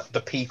atmosphere, like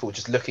the people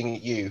just looking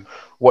at you,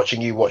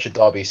 watching you watch a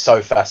derby, is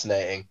so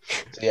fascinating.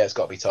 So yeah, it's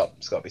got to be top.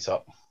 It's got to be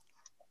top.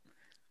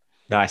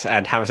 Nice.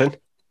 And Hammerson?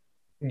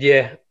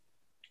 Yeah,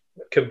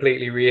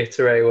 completely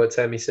reiterate what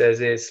Temi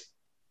says.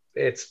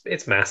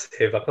 It's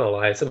massive. I can't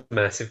lie. It's a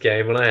massive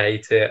game, and I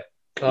hate it.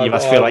 You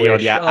must feel like you're on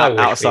the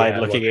outside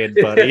looking in,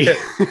 buddy.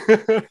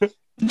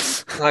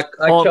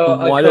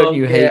 Why don't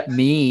you hate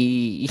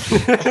me?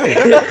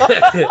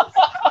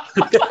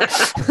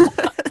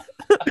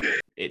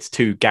 It's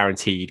 2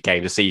 guaranteed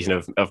games a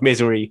season of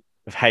misery,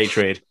 of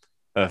hatred,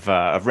 of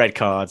red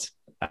cards.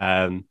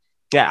 I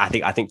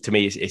think to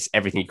me it's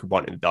everything you could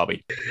want in the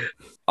derby.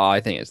 I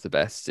think it's the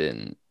best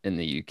in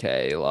the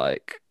UK.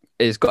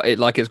 It's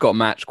got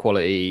match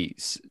quality,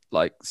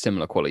 like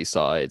similar quality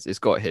sides. It's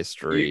got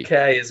history.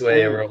 UK is where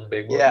you're wrong,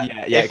 big one.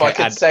 Yeah. If I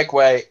could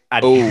segue, I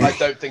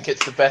don't think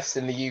it's the best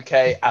in the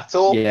UK at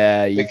all.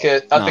 Yeah,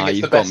 because I think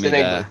it's the best in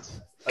England.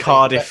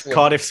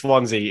 Cardiff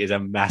Swansea is a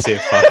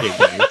massive fucking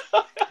game.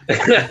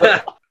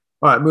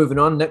 All right, moving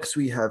on. Next,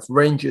 we have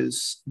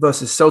Rangers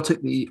versus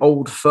Celtic, the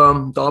old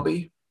firm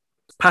derby.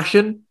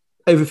 Passion,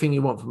 everything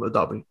you want from a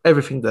derby,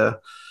 everything there.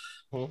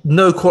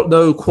 No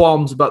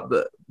qualms about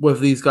whether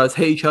these guys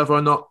hate each other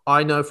or not.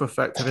 I know for a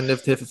fact, having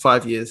lived here for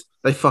 5 years,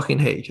 they fucking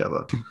hate each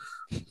other.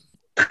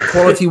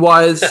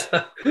 Quality-wise,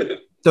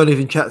 don't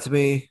even chat to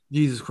me.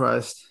 Jesus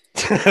Christ.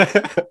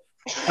 And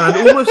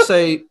I'd almost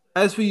say,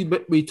 as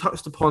we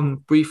touched upon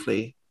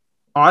briefly,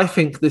 I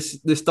think this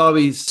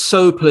derby is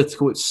so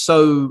political. It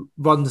so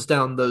runs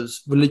down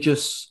those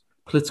religious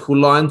political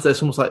lines.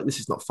 It's almost like this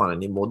is not fun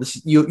anymore. This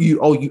is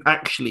you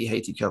actually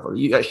hate each other.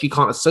 You actually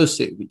can't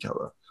associate with each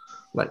other.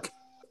 Like,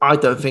 I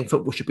don't think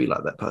football should be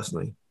like that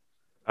personally.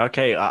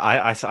 Okay,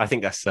 I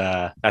think that's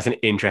an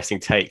interesting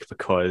take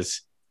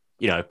because,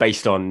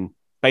 based on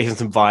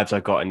some vibes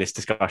I got in this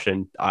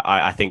discussion,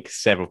 I think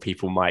several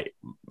people might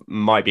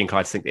be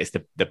inclined to think that it's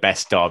the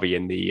best derby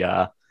in the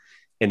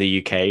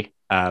UK.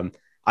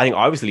 I think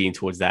I was leaning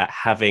towards that,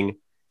 having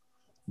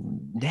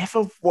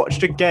never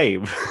watched a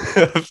game.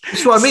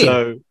 That's what I mean.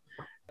 So,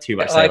 too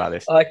much to say about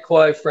this. I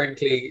quite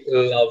frankly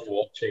love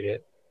watching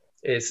it.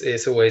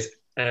 It's always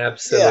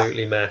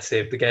absolutely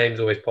massive. The games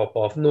always pop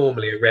off.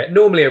 Normally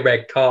a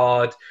red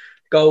card,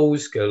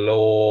 goals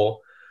galore.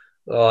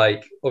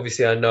 Like,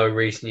 obviously, I know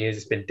recent years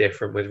it's been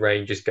different with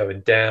Rangers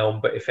going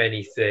down, but if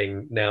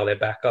anything, now they're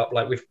back up.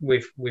 Like we've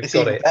It's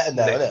got even it better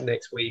now, isn't it?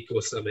 next week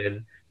or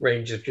something.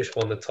 Rangers have just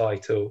won the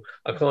title.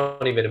 I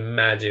can't even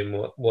imagine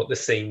what the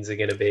scenes are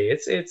going to be.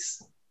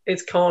 It's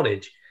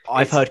carnage.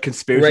 I've It's heard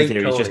conspiracy great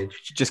theories.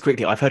 carnage. Just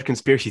quickly, I've heard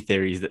conspiracy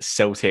theories that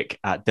Celtic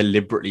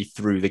deliberately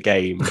threw the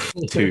game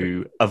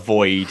to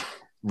avoid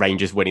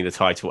Rangers winning the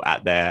title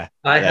at their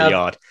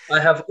yard. I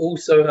have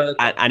also heard,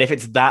 and if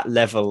it's that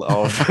level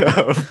of,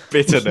 of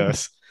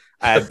bitterness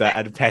and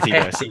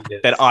pettiness,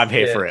 then I'm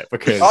here for it,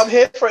 because I'm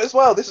here for it as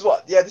well. This is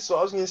what I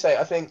was going to say.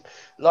 I think,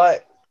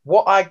 like,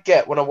 what I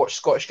get when I watch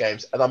Scottish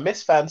games, and I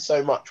miss fans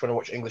so much when I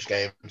watch English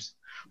games.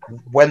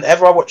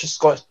 Whenever I watch a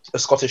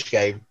Scottish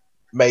game,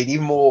 made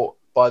even more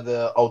by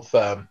the Old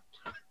Firm,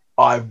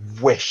 I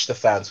wish the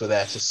fans were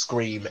there to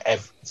scream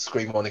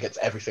on against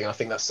everything. I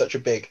think that's such a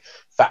big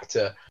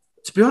factor.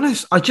 To be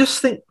honest, I just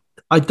think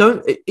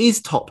it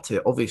is top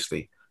tier,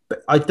 obviously,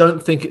 but I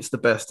don't think it's the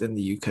best in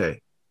the UK,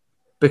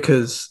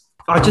 because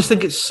I just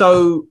think it's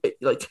so,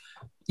 like,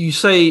 you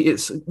say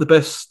it's the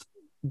best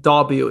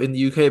derby in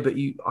the UK, but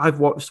I've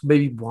watched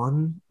maybe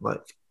one.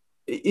 Like,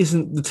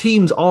 the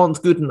teams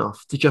aren't good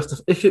enough to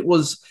justify. If it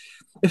was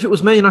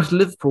Man United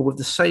Liverpool with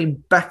the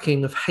same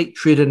backing of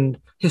hatred and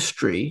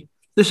history,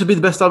 this would be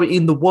the best derby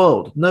in the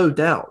world, no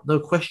doubt, no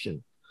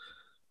question.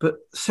 But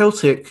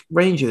Celtic,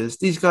 Rangers,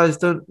 these guys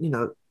don't,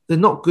 they're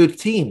not good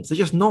teams. They're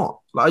just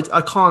not. Like,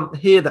 I can't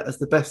hear that as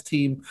the best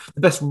team,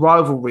 the best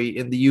rivalry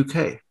in the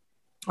UK.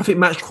 I think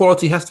match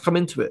quality has to come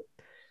into it.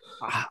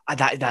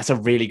 That's a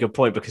really good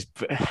point, because,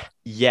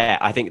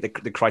 I think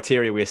the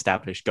criteria we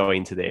established going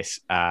into this,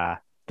 the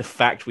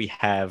fact we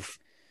have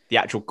the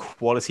actual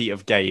quality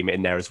of game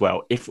in there as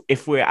well,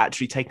 if we're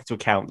actually taking into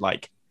account,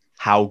 like,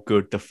 how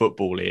good the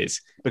football is,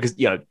 because,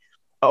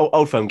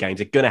 Old Firm games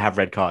are going to have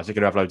red cards, they're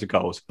going to have loads of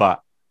goals, but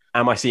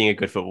am I seeing a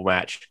good football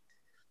match?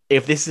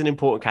 If this is an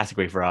important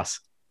category for us,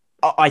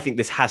 I think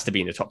this has to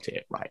be in the top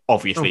tier, right?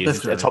 Obviously,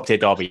 it's a top tier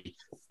derby,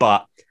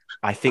 but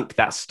I think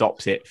that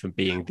stops it from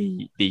being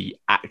the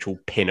actual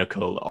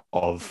pinnacle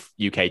of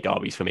UK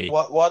derbies for me.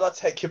 While I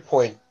take your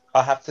point,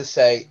 I have to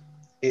say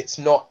it's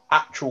not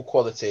actual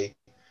quality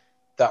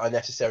that I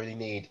necessarily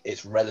need.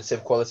 It's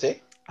relative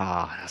quality.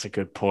 That's a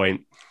good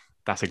point.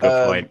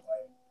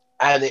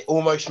 And it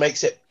almost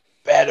makes it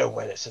better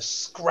when it's a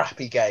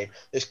scrappy game.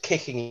 There's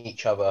kicking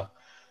each other.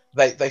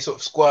 They sort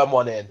of squirm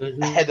one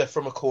in, a header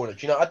from a corner.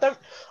 Do you know?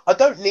 I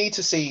don't need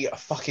to see a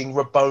fucking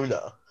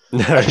Rabona.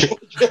 No. I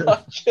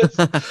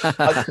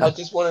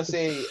just want to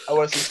see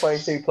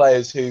 22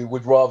 players who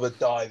would rather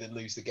die than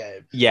lose the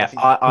game. Yeah,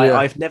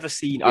 I've never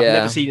seen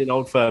an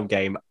Old Firm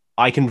game.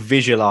 I can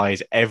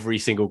visualize every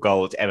single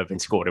goal that's ever been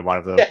scored in one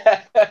of them.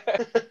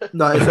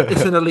 No,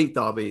 it's an elite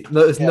derby.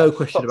 No, there's no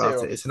question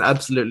about it. It's an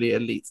absolutely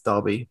elite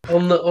derby.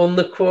 On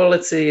the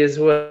quality as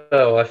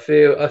well, I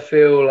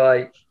feel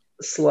like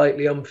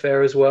slightly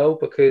unfair as well,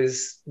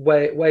 because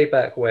way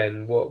back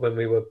when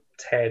we were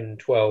 10,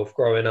 12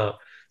 growing up,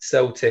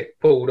 Celtic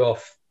pulled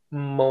off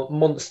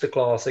monster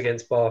class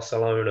against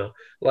Barcelona.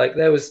 Like,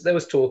 there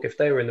was talk if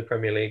they were in the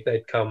Premier League,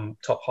 they'd come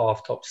top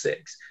half, top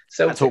six.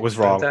 Celtic, that talk was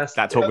wrong. fantastic.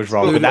 That talk was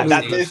wrong. But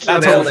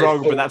that talk was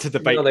wrong. But that's a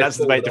debate. That's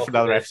a debate for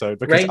another episode,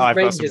 because I've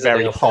got some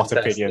very hot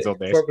opinions on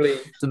this.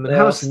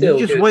 Hammerson,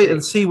 you just wait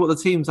and see what the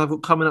teams I've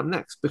got coming up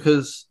next,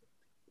 because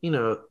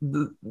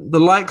the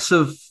likes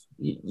of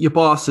your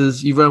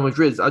Barca's, your Real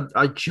Madrid's,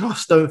 I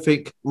just don't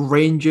think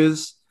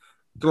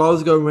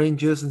Glasgow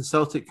Rangers and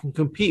Celtic can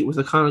compete with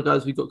the kind of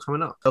guys we've got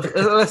coming up.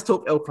 Let's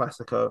talk El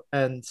Clasico.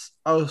 And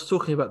I was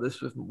talking about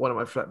this with one of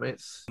my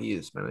flatmates. He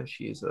is Spanish.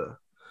 He is a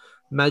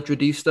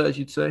Madridista, as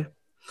you'd say.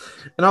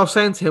 And I was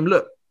saying to him,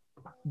 look,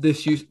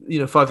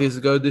 5 years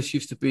ago, this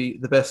used to be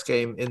the best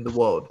game in the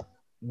world.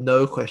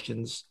 No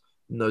questions,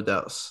 no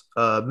doubts.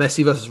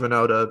 Messi versus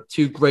Ronaldo,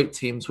 two great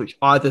teams, which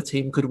either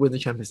team could win the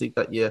Champions League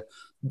that year.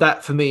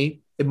 That, for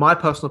me, in my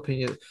personal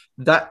opinion,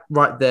 that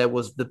right there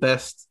was the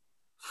best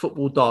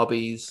football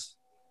derbies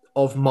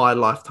of my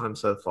lifetime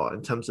so far,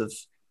 in terms of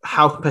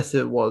how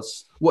competitive it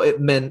was, what it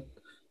meant.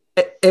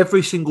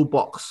 Every single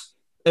box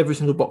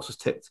was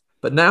ticked.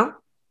 But now,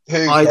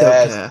 I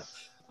don't care.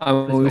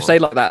 We say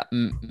like that,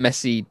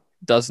 Messi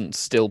doesn't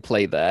still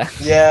play there.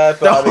 Yeah,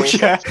 but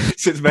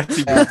since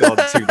Messi moved on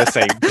to the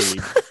same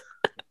team.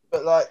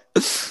 But, like,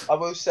 I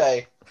will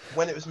say,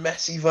 when it was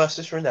Messi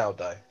versus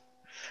Ronaldo,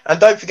 and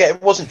don't forget,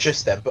 it wasn't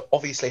just them, but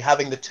obviously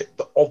having the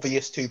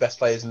obvious two best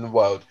players in the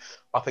world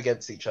up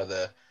against each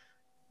other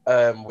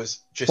was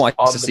just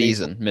twice a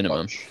season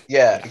minimum.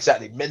 Yeah,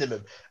 exactly,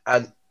 minimum.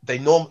 And they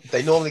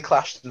normally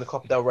clashed in the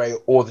Copa del Rey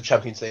or the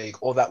Champions League,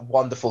 or that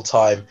wonderful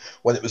time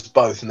when it was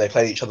both and they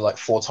played each other like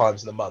 4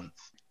 times in a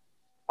month.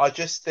 I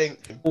just think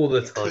all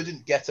the time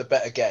couldn't get a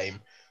better game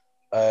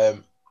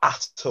at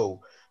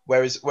all.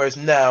 Whereas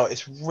now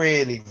it's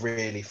really,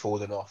 really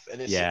fallen off,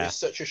 and it's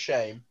such a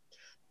shame.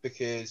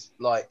 Because,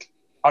 like,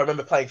 I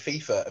remember playing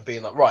FIFA and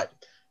being like, right,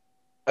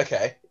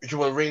 okay, do you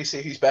want to really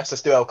see who's best?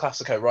 Let's do El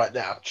Clasico right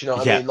now. Do you know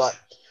what I mean? Like,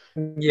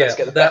 let's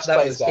get the best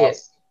players out.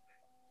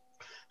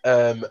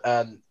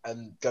 and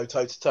go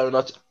toe to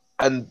toe.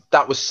 And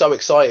that was so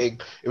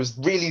exciting. It was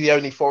really the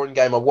only foreign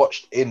game I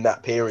watched in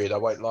that period. I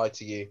won't lie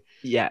to you.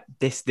 Yeah,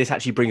 this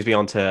actually brings me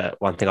on to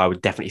one thing I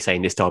would definitely say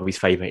in this derby's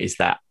favour is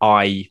that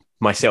I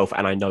myself,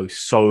 and I know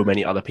so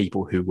many other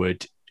people who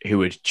would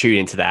tune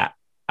into that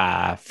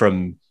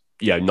from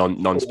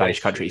non-Spanish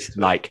countries.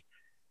 Like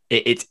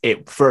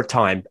it for a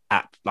time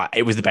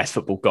it was the best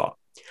football got,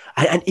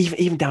 and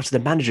even down to the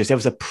managers. There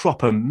was a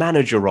proper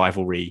manager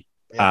rivalry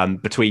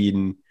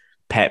between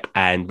Pep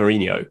and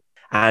Mourinho.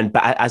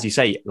 But as you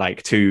say,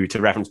 like to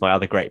reference my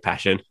other great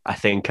passion, I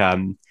think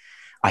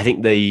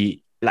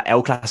the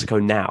El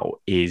Clasico now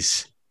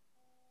it's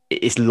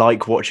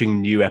like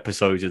watching new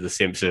episodes of The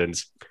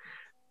Simpsons,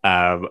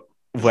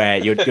 where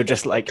you're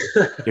just like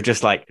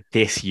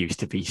this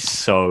used to be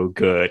so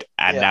good,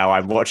 and now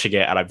I'm watching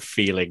it and I'm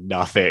feeling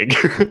nothing.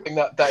 I think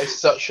that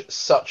is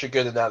such a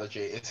good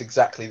analogy. It's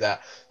exactly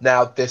that.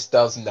 Now this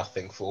does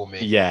nothing for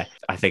me. Yeah,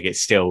 I think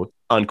it's still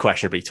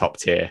unquestionably top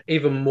tier.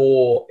 Even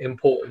more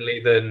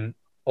importantly than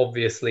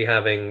obviously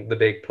having the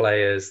big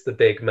players, the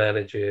big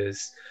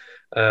managers,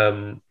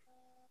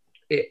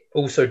 it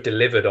also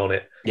delivered on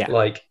it. Yeah.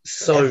 Like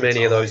so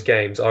many of those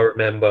games, I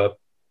remember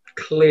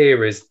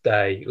clear as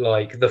day,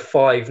 like the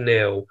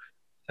 5-0,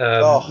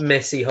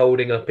 Messi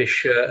holding up his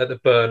shirt at the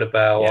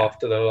Bernabeu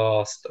after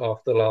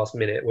the last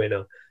minute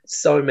winner.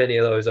 So many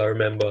of those I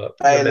remember.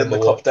 And in the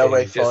Copa del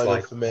Rey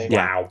final for me.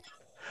 Wow.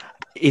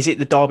 Is it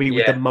the derby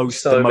with the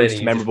most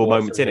memorable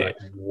moments in it?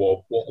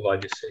 What have I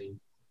just seen?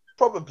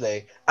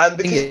 Probably, and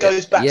because it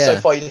goes back so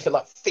far, you look at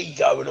like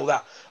Figo and all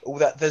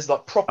that. There's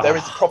like there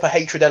is a proper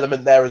hatred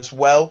element there as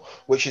well,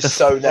 which is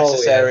so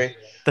necessary. Oh,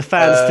 yeah. The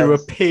fans threw a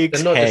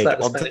pig's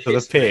head onto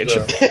the pitch.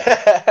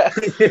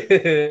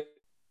 Well.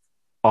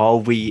 Are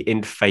we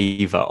in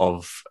favour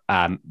of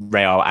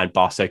Real and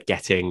Barca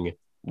getting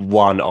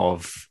one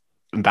of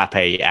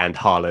Mbappe and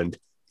Haaland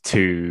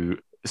to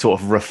sort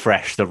of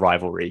refresh the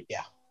rivalry?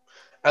 Yeah.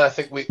 And I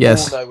think we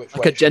all know which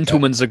like a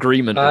gentleman's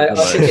agreement.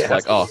 Almost.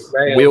 Like,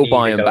 we'll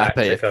buy Mbappe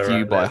if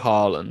you buy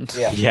Haaland.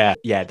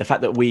 Yeah. The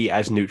fact that we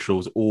as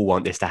neutrals all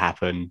want this to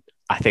happen,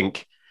 I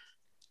think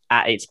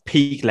at its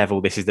peak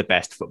level, this is the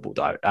best football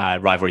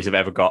rivalries I've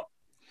ever got.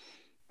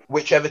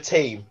 Whichever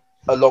team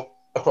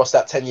across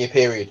that 10-year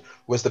period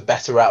was the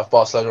better out of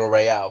Barcelona or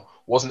Real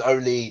wasn't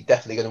only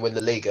definitely going to win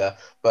the Liga,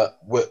 but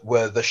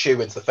were the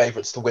shoe-ins, the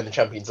favourites to win the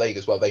Champions League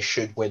as well. They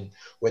should win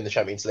the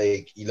Champions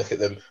League. You look at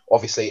them,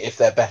 obviously, if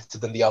they're better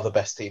than the other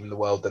best team in the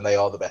world, then they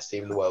are the best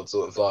team in the world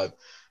sort of vibe.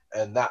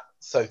 And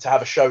so to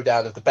have a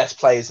showdown of the best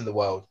players in the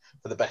world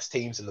for the best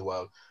teams in the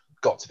world,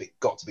 got to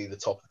be the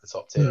top of the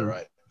top tier,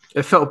 right?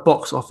 It felt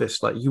box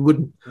office. Like you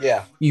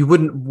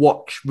wouldn't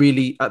watch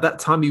really at that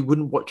time. You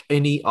wouldn't watch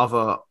any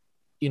other,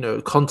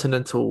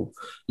 continental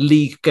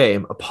league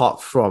game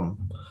apart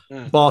from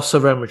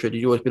Barca, Real Madrid.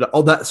 You'd always be like,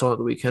 oh, that's on at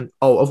the weekend.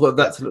 Oh, I've got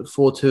that to look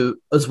forward to,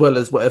 as well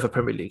as whatever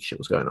Premier League shit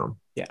was going on.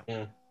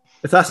 Yeah.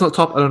 If that's not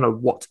top, I don't know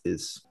what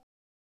is.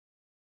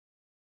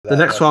 The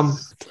next one,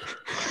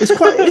 it's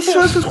quite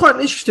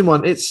an interesting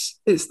one. It's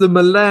the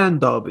Milan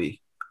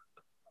derby.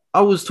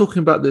 I was talking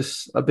about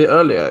this a bit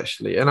earlier,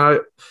 actually, and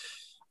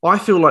I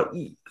feel like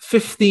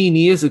 15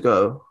 years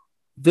ago,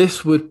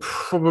 this would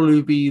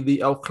probably be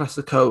the El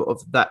Clasico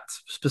of that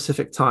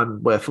specific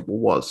time where football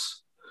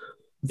was.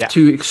 Yeah.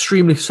 Two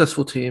extremely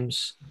successful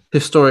teams,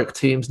 historic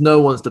teams. No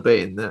one's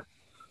debating that.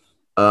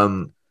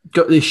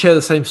 They share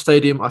the same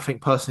stadium. I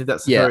think personally,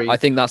 that's I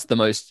think that's the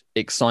most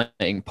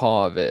exciting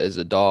part of it as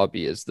a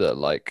derby is that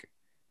like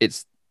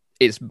it's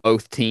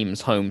both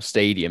teams' home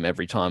stadium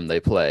every time they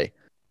play.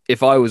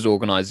 If I was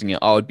organising it,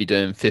 I would be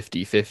doing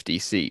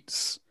 50-50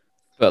 seats.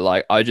 But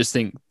like, I just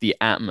think the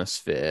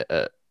atmosphere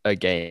at a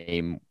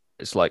game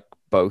is like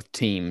both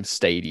teams'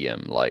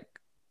 stadium, like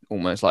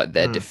almost like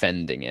they're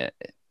defending it.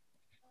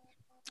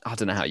 I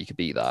don't know how you could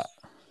beat that.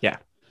 Yeah.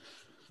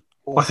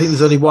 I think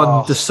there's only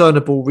one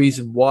discernible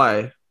reason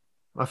why.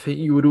 I think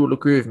you would all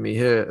agree with me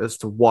here as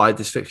to why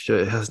this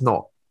fixture has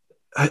not,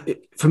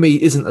 for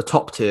me, isn't a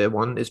top tier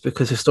one. It's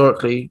because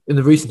historically, in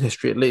the recent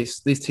history at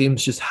least, these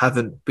teams just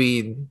haven't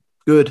been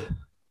good.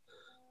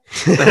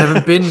 They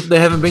haven't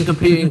been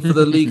competing for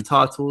the league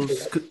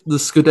titles, the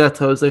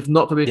Scudettos. They've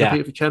not been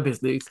competing for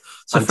Champions Leagues.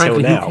 So until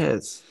frankly, now. Who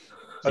cares?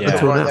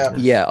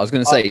 Yeah, I was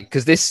going to say,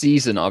 because this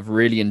season I've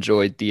really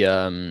enjoyed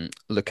the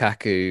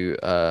Lukaku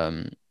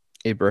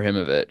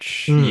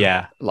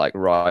Ibrahimovic like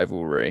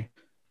rivalry,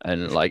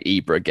 and like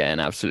Ibra getting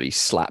absolutely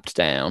slapped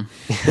down.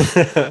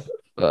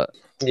 But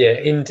yeah,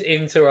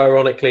 Inter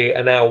ironically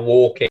are now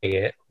walking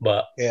it,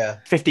 but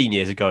 15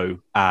 years ago,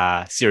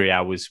 Serie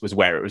A was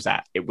where it was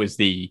at. It was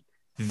the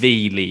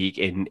league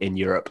in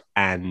Europe,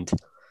 and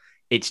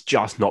it's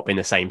just not been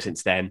the same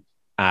since then.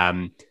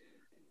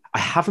 I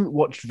haven't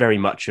watched very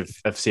much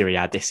of Serie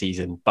A this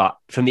season, but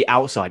from the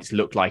outside, it's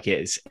looked like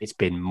it's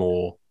been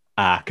more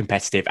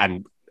competitive,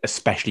 and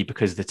especially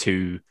because the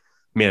two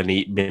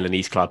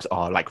Milanese clubs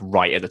are like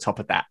right at the top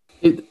of that.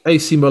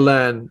 AC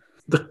Milan,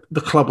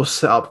 the club was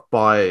set up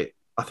by,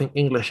 I think,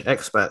 English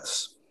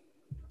expats,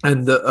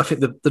 and I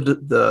think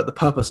the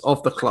purpose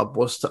of the club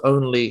was to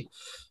only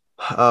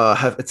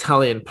have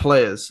Italian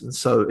players, and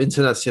so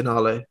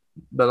Internazionale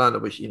Milano,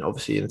 which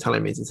obviously in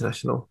Italian means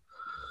international,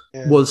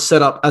 was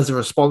set up as a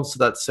response to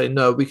that to say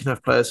no, we can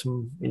have players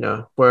from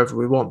wherever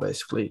we want.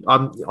 Basically,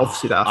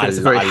 obviously that I think it's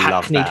a very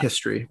hackneyed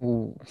history.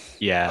 Ooh.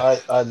 Yeah,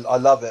 I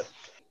love it.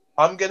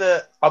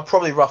 I'll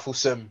probably ruffle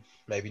some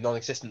maybe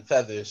non-existent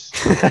feathers.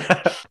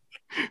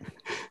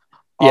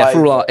 Yeah,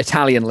 for all our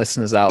Italian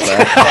listeners out there.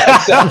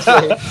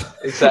 Yeah,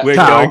 exactly. We're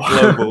going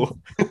global.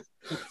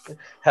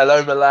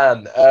 Hello,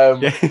 Milan.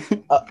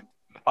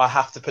 I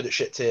have to put it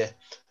shit tier.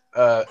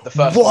 The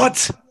first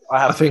what?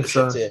 I think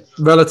so. Shit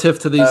tier. Relative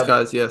to these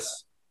guys,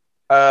 yes.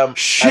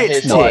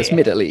 Shit. No, it's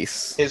mid at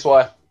least. Here's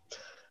why.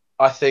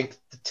 I think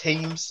the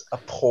teams are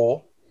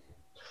poor.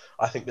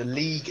 I think the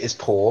league is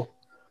poor.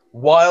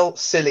 While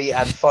silly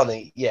and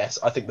funny, yes,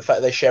 I think the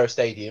fact that they share a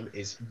stadium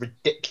is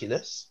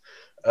ridiculous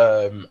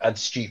and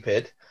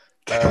stupid.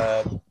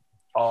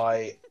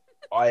 I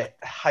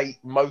hate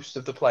most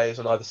of the players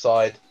on either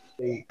side.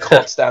 I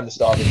can't stand the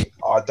derby.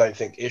 I don't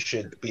think it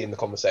should be in the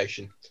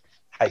conversation.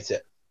 Hate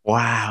it.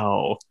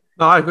 Wow.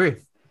 No, I agree.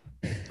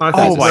 I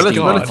think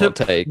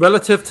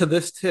relative to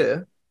this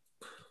tier.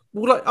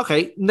 Well,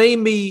 okay,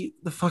 name me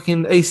the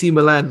fucking AC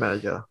Milan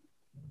manager.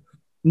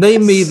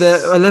 Name me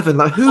the 11.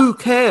 Like, who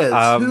cares?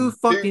 Who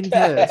fucking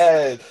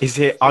cares? Is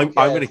it? I'm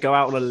going to go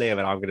out on a limb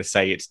and I'm going to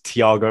say it's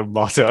Thiago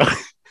Motta.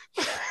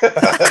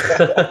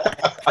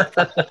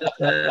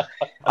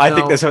 I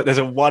think there's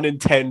a 1 in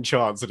 10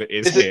 chance that it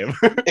is him.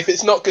 If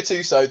it's not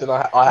Gattuso, then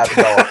I have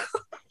no.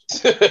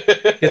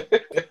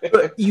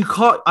 But you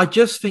can't. I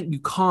just think you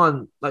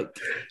can't. Like,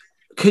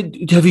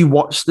 have you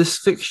watched this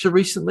fixture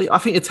recently? I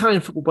think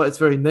Italian football, by its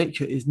very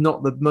nature, is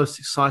not the most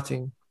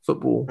exciting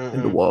football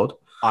in the world.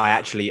 I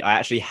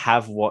actually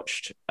have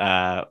watched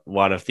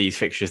one of these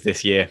fixtures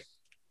this year.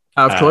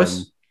 Out of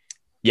choice?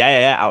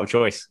 Yeah, out of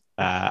choice.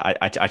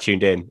 I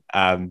tuned in,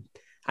 and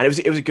it was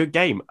a good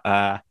game.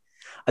 And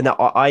now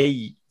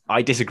I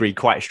disagree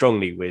quite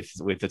strongly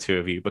with the two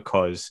of you,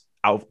 because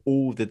out of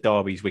all the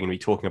derbies we're going to be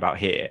talking about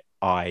here,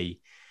 I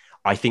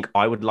think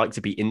I would like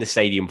to be in the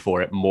stadium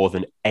for it more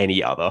than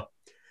any other,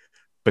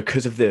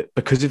 because of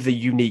the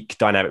unique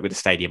dynamic with the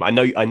stadium. I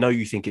know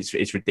you think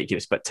it's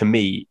ridiculous, but to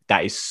me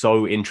that is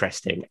so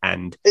interesting,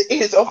 and it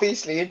is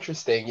obviously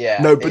interesting.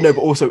 Yeah.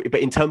 But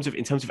in terms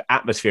of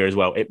atmosphere as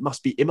well, it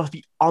must be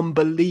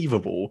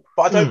unbelievable.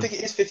 But I don't think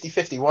it is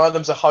 50-50. One of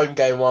them's a home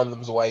game, one of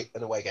them's an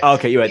away game.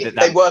 Okay, you're right.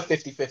 They were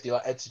 50-50,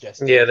 like Ed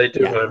suggested. Yeah, they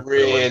do.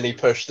 Really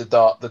push the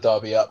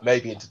derby up,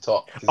 maybe into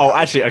top. Oh,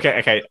 actually,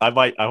 okay. I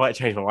might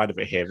change my mind a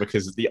bit here,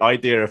 because the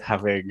idea of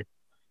having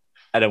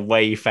an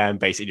away fan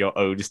base in your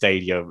own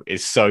stadium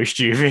is so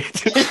stupid.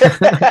 Isn't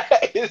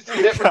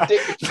it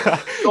ridiculous?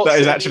 That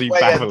is actually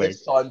baffling.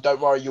 This time,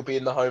 don't worry, you'll be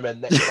in the home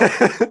end next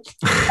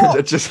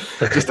time.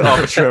 just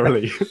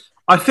arbitrarily.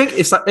 I think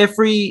it's like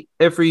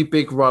every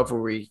big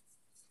rivalry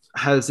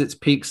has its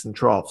peaks and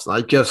troughs, and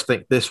I just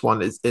think this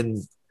one is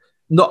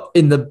not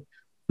in the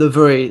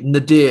very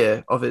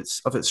nadir of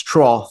its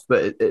trough,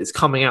 but it's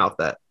coming out of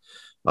that.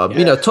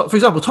 For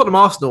example, Tottenham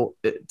Arsenal,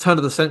 turn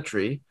of the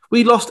century,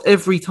 we lost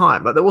every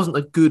time. Like, there wasn't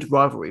a good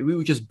rivalry. We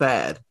were just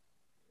bad.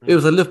 It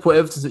was a Liverpool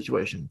Everton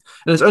situation,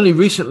 and it's only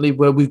recently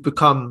where we've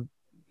become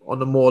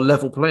on a more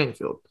level playing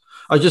field.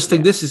 I just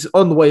think this is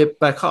on the way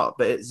back up,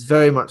 but it's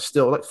very much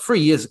still like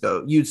 3 years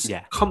ago. You'd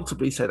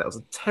comfortably say that was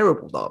a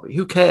terrible derby.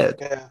 Who cared?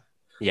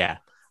 Yeah.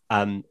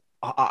 I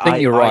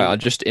think you're right. I'm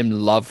just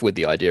in love with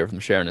the idea of them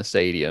sharing a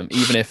stadium,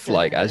 even if,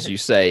 like, as you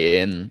say,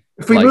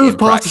 if we move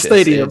past the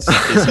stadium,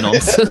 it's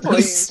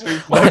nonsense.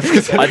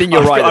 I think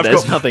you're right.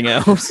 There's nothing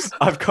else.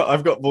 I've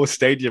got more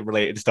stadium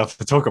related stuff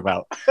to talk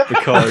about,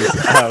 because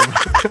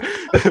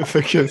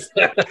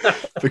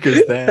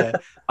there.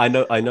 I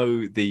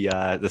know the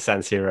San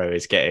Siro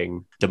is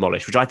getting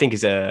demolished, which I think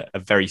is a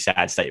very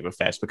sad state of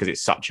affairs, because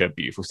it's such a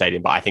beautiful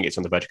stadium, but I think it's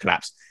on the verge of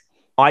collapse.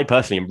 I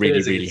personally am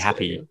really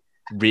happy.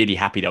 Really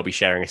happy they'll be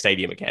sharing a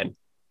stadium again.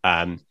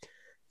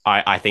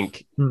 I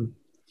think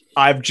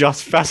I'm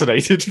just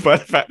fascinated by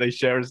the fact they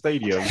share a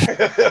stadium.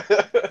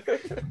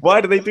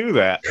 Why do they do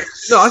that?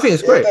 No, I think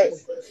it's great.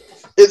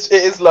 It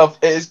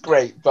is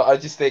great, but I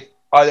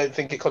don't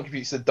think it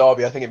contributes to the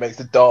derby. I think it makes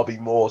the derby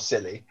more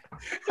silly.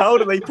 How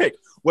do they pick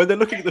when they're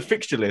looking at the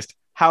fixture list?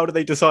 How do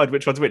they decide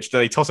which one's which? Do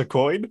they toss a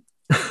coin?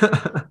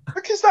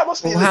 Because that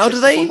must be how do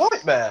they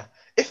nightmare.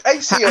 If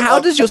AC how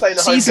does your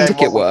season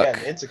ticket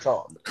work? Inter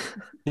can't.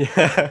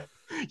 Yeah.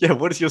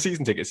 What does your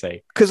season ticket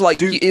say? Because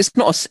it's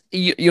not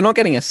you're not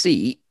getting a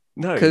seat.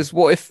 No. Because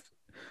what if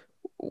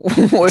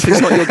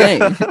it's not your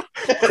game?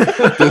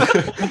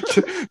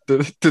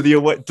 do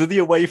the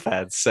away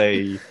fans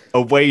say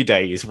away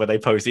days when they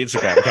post the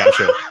Instagram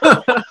caption?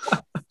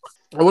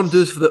 I want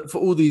to do this for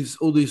all these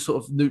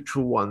sort of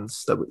neutral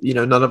ones that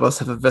none of us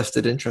have a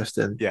vested interest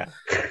in. Yeah.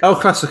 El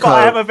Clasico. But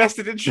I have a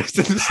vested interest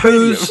in the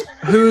stadium.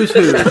 Who's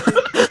who?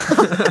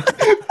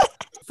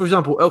 For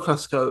example, El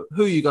Clasico,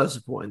 who are you guys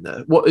supporting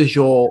there? What is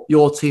your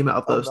team out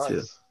of those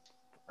two?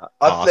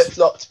 I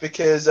flip-flopped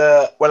because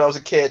when I was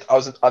a kid,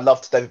 I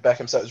loved David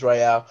Beckham, so it was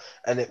Real,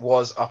 and it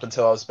was up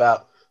until I was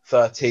about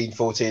 13,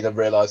 14 and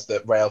realised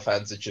that Real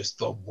fans are just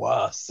the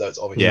worst. So it's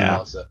obviously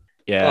Barca.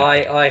 Yeah.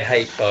 I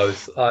hate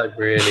both. I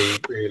really,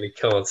 really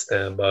can't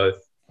stand both.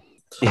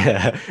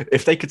 Yeah,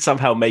 if they could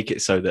somehow make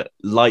it so that,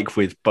 like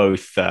with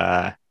both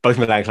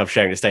Milan clubs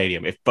sharing the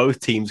stadium, if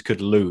both teams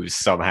could lose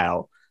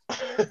somehow,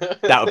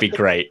 that would be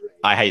great.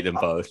 I hate them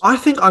both. I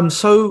think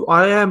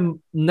I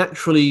am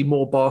naturally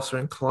more Barca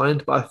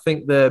inclined, but I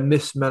think their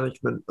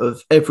mismanagement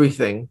of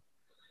everything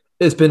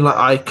has been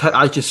like,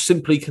 I just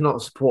simply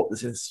cannot support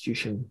this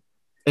institution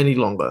any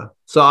longer.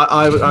 So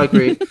I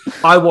agree.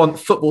 I want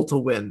football to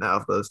win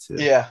out of those two.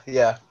 Yeah.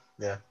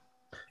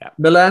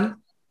 Milan,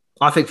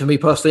 I think for me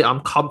personally,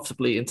 I'm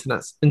comfortably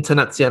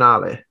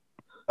internazionale.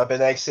 I've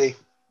been AC.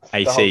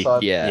 AC,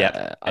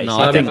 yeah. No,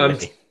 I'm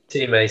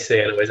Team AC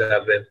and always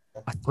have been.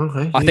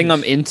 Okay, I think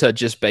I'm Inter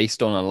just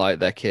based on I like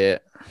their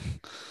kit.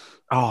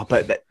 Oh,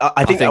 but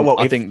I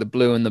think the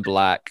blue and the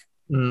black.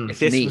 If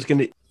this was going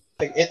to,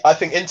 I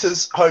think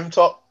Inter's home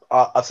top.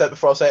 I've said it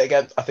before, I'll say it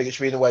again. I think it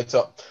should be in the away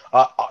top.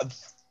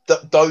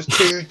 Those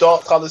two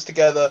dark colours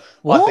together,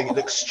 I think it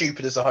looks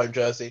stupid as a home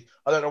jersey.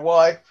 I don't know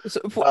why.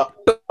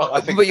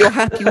 But you're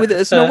happy with it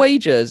as an away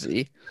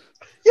jersey?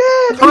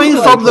 Yeah.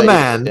 Coming from the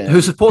man who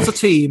supports a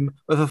team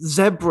with a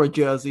zebra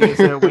jersey as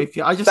their away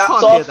kit, I just That's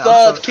can't our hear that.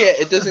 third kit.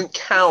 It doesn't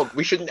count.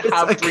 We shouldn't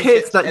have It's a three kit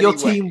kits that your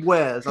anyway. team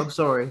wears. I'm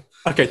sorry.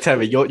 Okay,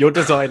 Temi, you're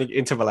designing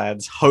Inter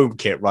Milan's home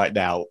kit right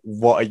now.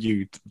 What are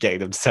you getting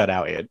them to turn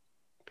out in?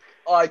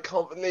 I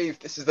can't believe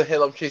this is the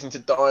hill I'm choosing to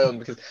die on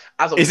because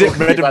as I'm Is it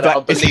talking red and about black?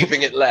 I'm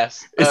believing it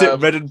less. Is it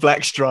red and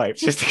black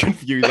stripes just to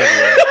confuse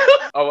everyone?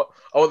 I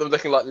want them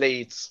looking like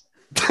Leeds.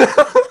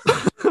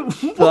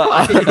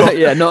 Not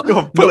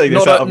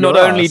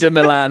only do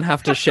Milan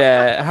have to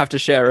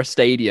share a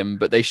stadium,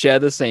 but they share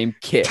the same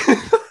kit.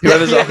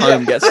 Whoever's at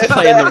home gets to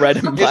play in the red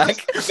and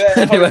black,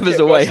 and whoever's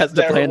away has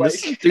to play in the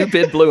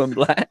stupid blue and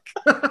black.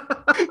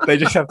 They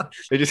just have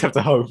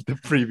to hope the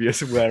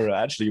previous wearer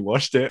actually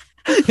washed it.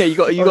 Yeah, you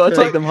got to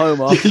take them home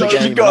after the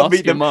game. You got to and meet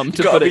ask your them. mum You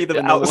to got put to it meet them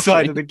in the outside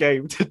washing. of the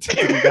game to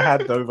do the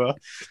handover,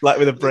 like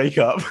with a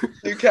breakup.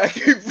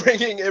 Lukaku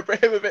bringing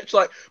Ibrahimovic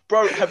like,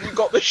 bro, have you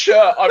got the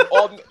shirt? I'm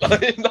on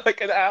in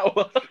like an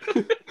hour.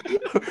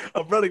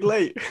 I'm running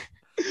late.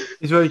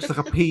 He's wearing just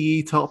like a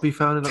PE top he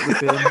found in like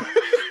the bin.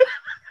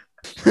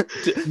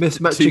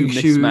 Mismatching Two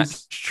shoes.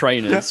 mismatched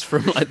trainers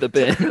from like the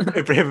bin.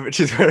 Ibrahimovic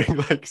is wearing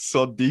like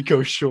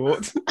Sondiko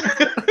shorts.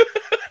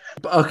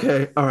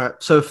 Okay, all right.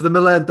 So for the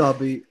Milan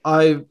derby,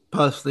 I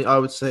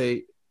would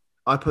say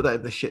I put that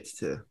in the shit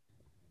tier.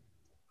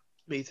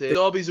 Me too.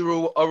 Derbies are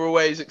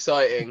always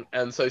exciting,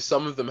 and so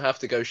some of them have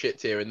to go shit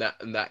tier, and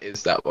that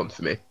is that one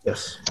for me.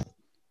 Yes.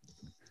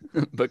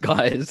 But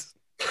guys,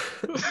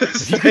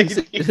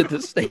 the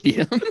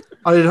stadium.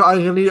 I'm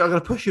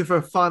gonna push you for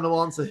a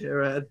final answer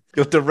here, Ed.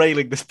 You're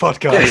derailing this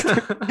podcast.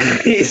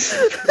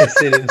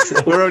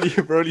 we're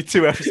only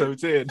 2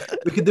 episodes in.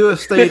 We can do a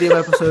stadium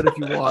episode if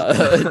you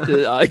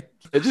want.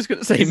 I'm just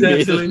gonna say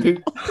mid.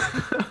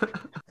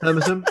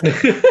 Hammerson?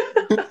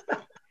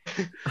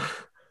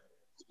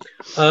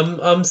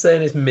 I'm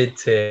saying it's mid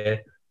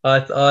tier.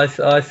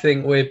 I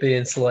think we're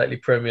being slightly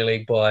Premier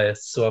League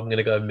biased, so I'm going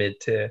to go mid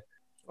tier.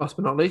 Last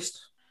but not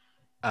least,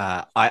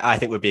 I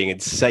think we're being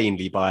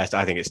insanely biased.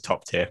 I think it's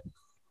top tier.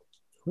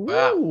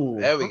 Wow, Ooh,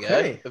 there we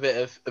okay. go.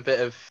 A bit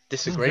of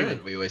disagreement.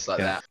 Okay. We always like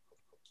that.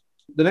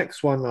 The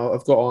next one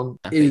I've got on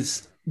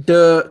is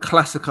the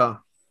Clasico,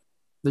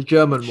 the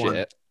German one.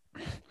 Shit.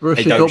 Borussia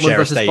They don't Dortmund share a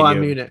versus Bayern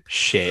stadium. Munich.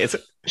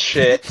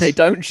 Shit. They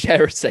don't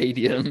share a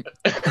stadium.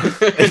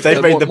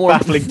 They've made the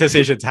baffling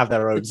decision to have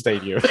their own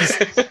stadiums.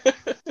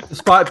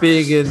 Despite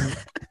being in,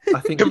 I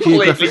think,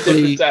 Completely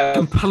geographically different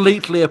towns.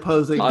 completely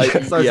opposing sides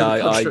of the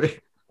country.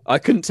 I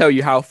couldn't tell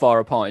you how far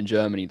apart in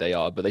Germany they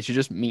are, but they should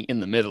just meet in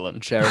the middle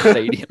and share a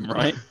stadium,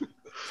 right?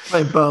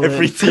 In Berlin.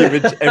 Every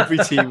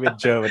team in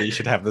Germany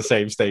should have the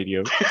same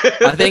stadium.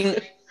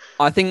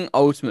 I think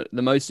ultimately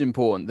the most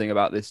important thing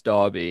about this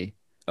derby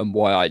and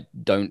why I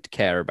don't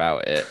care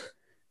about it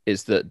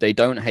is that they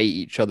don't hate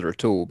each other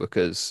at all,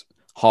 because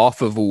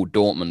half of all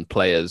Dortmund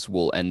players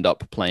will end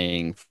up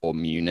playing for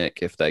Munich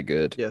if they're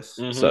good. Yes.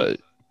 Mhm. So,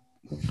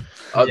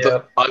 I'd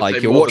say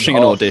you're more watching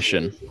than an half.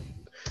 audition.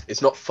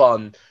 It's not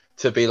fun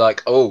to be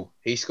like, oh,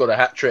 he scored a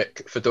hat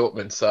trick for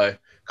Dortmund, so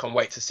can't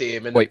wait to see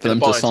him. Wait for them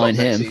to Bayern sign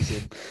top next him.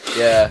 season.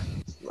 Yeah,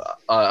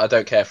 I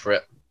don't care for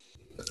it.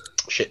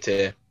 Shit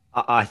tier.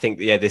 I think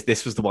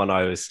this was the one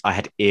I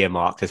had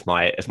earmarked as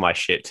my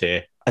shit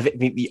tier. I think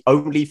the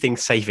only thing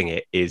saving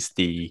it is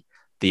the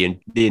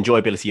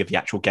enjoyability of the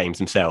actual games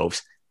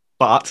themselves.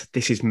 But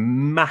this is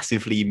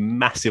massively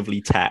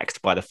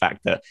taxed by the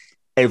fact that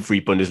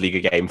every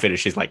Bundesliga game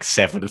finishes like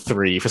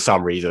 7-3 for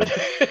some reason.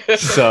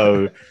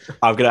 So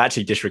I'm going to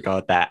actually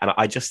disregard that. And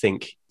I just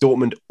think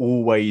Dortmund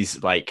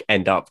always like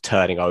end up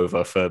turning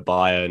over for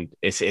Bayern.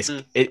 It's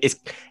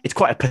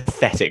quite a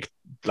pathetic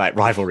like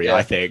rivalry. Yeah.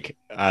 I think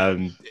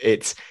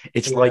it's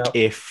like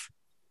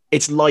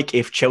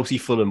if Chelsea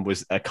Fulham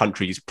was a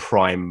country's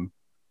prime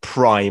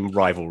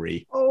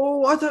rivalry.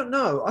 Oh, I don't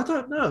know. I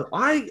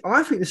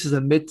think this is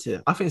a mid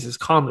tier. I think this is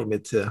calmly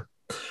mid tier.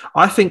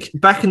 I think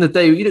back in the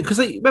day, because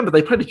remember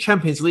they played a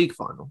Champions League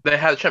final. They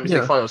had a Champions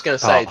League final. I was going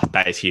to say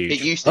that is huge.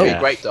 it used to be a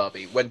great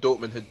derby when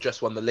Dortmund had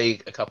just won the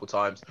league a couple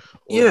times,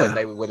 or when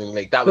they were winning the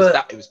league.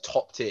 It was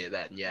top tier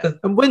then. Yeah.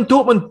 And when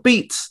Dortmund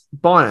beat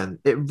Bayern,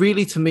 it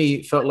really to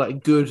me felt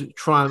like good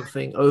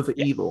triumphing over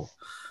evil,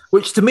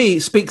 which to me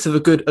speaks of a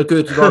good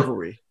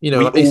rivalry. You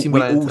know,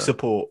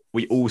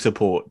 we all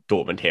support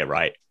Dortmund here,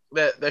 right?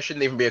 There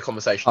shouldn't even be a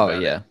conversation.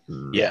 about yeah.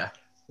 it. Yeah.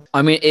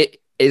 I mean,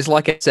 it's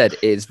like I said,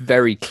 it's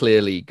very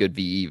clearly good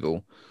v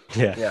evil.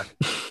 Yeah.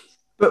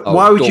 But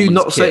why would you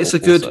not say it's a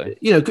good? Also.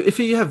 You know, if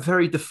you have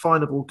very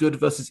definable good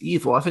versus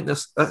evil, I think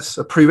that's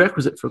a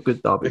prerequisite for a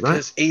good derby, right?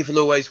 Because evil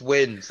always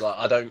wins. Like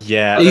I don't.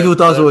 Yeah, evil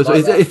does always.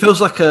 Like it feels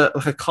like a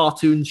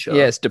cartoon show.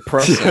 Yeah, it's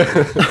depressing.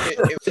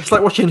 It's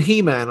like watching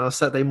He-Man on a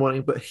Saturday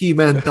morning, but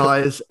He-Man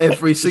dies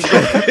every single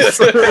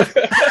episode.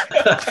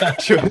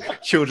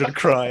 Children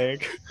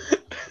crying.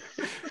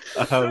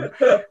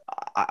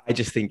 I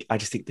just think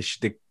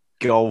the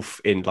gulf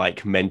in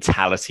like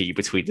mentality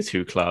between the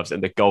two clubs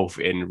and the gulf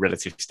in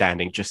relative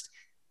standing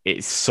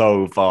it's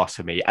so vast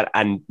for me,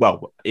 and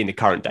well, in the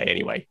current day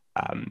anyway,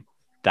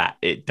 that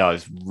it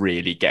does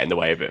really get in the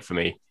way of it for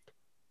me.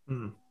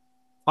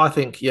 I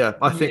think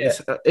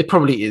it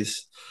probably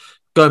is.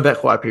 Going back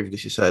to what I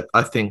previously said,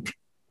 I think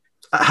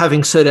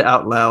having said it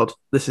out loud,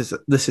 this is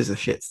a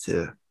shit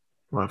tier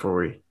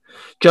rivalry.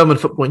 German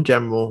football in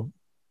general.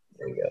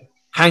 There you go.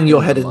 Hang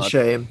your head in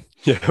shame.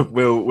 Yeah,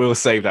 we'll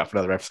save that for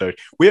another episode.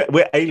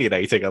 We're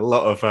alienating a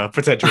lot of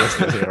potential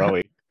listeners here, are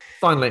we?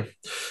 Finally,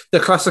 the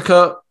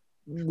Clasico.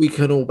 We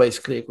can all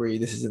basically agree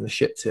this is in the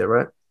shit tier,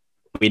 right?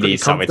 We need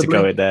something to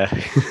go in there.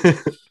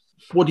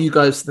 What do you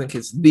guys think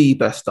is the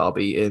best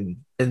derby in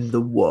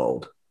the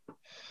world?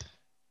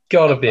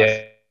 Gotta be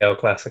El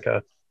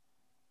Clasico.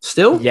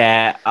 Still?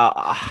 Yeah,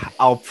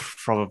 I'll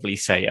probably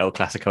say El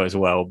Clasico as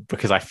well,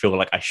 because I feel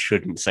like I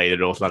shouldn't say the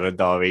North London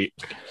derby.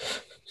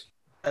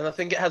 And I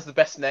think it has the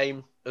best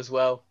name as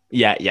well.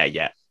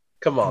 Yeah.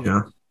 Come on.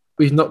 Yeah.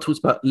 We've not talked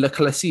about Le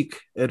Classique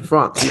in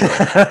France.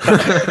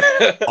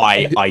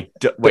 Wait,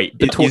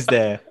 is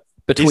there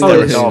a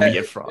derby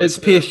in France? It's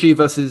PSG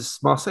versus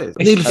Marseille.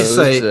 Needless to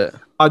say,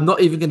 I'm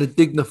not even going to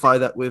dignify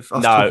that with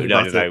us.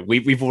 No.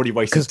 We've already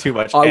wasted too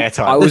much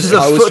airtime. I was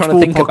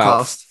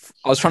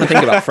trying to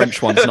think about French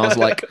ones, and I was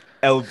like,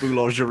 El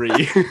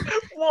Boulangerie.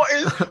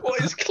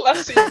 What is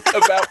classic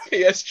about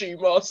PSG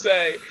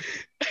Marseille?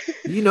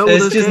 You know,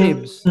 there's all those just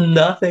games.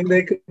 Nothing.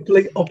 They're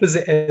like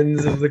opposite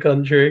ends of the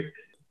country.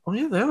 Oh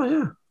yeah, they are.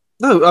 Yeah.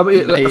 No, I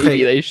mean,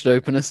 maybe they should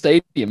open a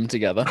stadium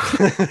together.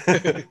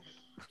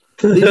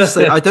 Needless to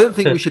say, I don't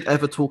think we should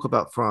ever talk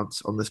about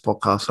France on this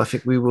podcast. I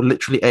think we will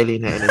literally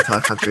alienate an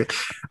entire country.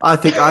 I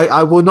think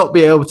I will not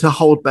be able to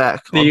hold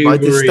back on my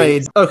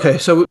disdain. Okay,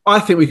 so I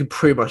think we can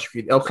pretty much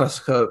agree. El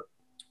Clasico,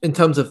 in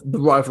terms of the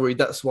rivalry,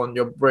 that's one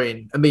your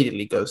brain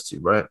immediately goes to,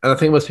 right? And I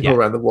think most people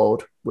around the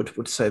world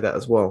would say that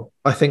as well.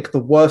 I think the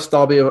worst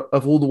derby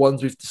of all the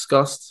ones we've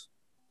discussed.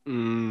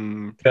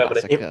 If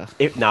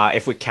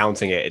we're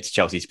counting it, it's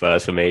Chelsea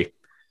Spurs for me.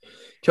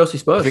 Chelsea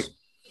Spurs.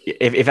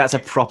 If that's a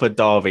proper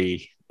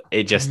derby,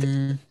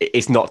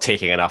 it's not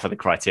ticking enough of the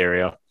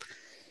criteria.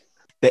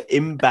 The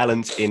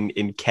imbalance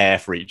in care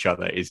for each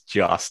other is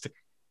just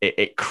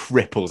it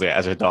cripples it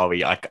as a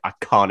derby. I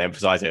can't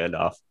emphasize it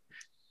enough.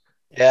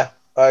 Yeah,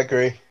 I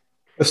agree.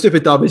 A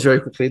stupid derby is very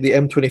quickly. The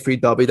M23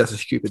 derby, that's a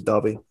stupid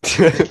derby.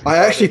 I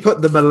actually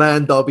put the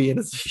Milan derby in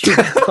as a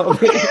stupid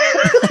derby.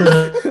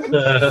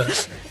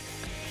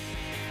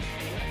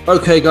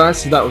 Okay,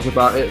 guys, so that was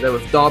about it. There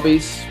were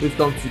derbies. We've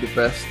gone through the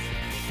best.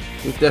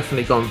 We've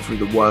definitely gone through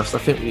the worst. I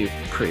think we're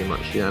pretty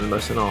much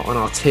unanimous on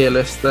our tier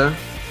list there.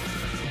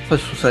 So I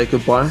just want to say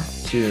goodbye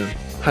to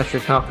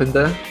Patrick Halpin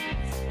there.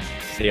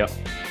 See ya.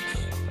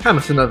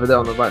 Hammerson over there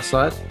on the right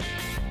side.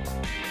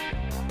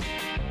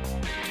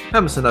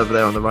 Hammerson over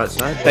there on the right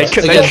side. They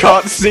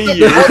can't see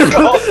you.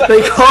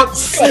 They can't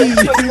see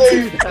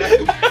you.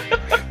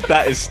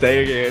 That is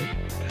staying in.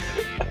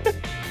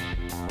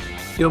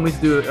 You want me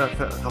to do a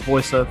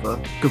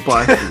voiceover?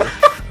 Goodbye.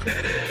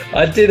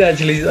 I did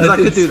actually. I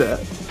could do that.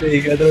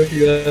 Speak. I don't know if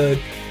you heard.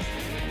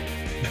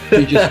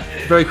 You just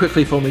very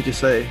quickly for me, just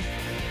say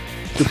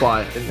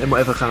goodbye in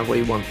whatever kind of way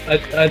you want. I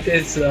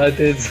did.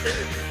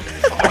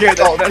 Okay,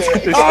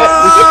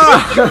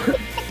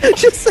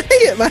 just say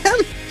it, man.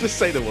 Just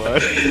say the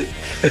word.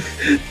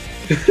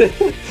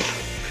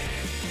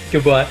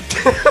 Goodbye.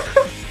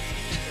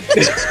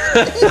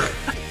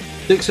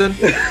 Dixon.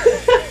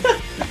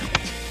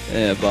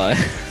 Yeah, bye.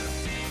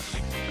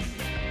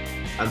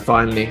 And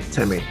finally,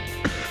 Temi.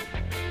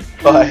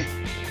 Bye.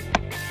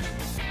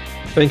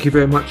 Thank you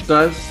very much,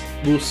 guys.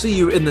 We'll see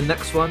you in the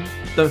next one.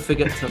 Don't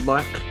forget to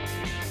like,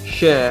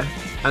 share,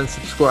 and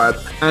subscribe,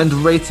 and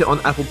rate it on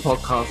Apple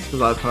Podcasts,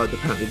 because I've heard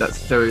apparently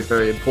that's very,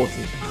 very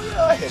important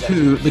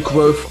to the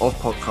growth of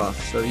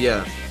podcasts. So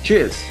yeah,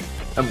 cheers,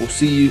 and we'll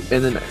see you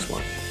in the next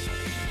one.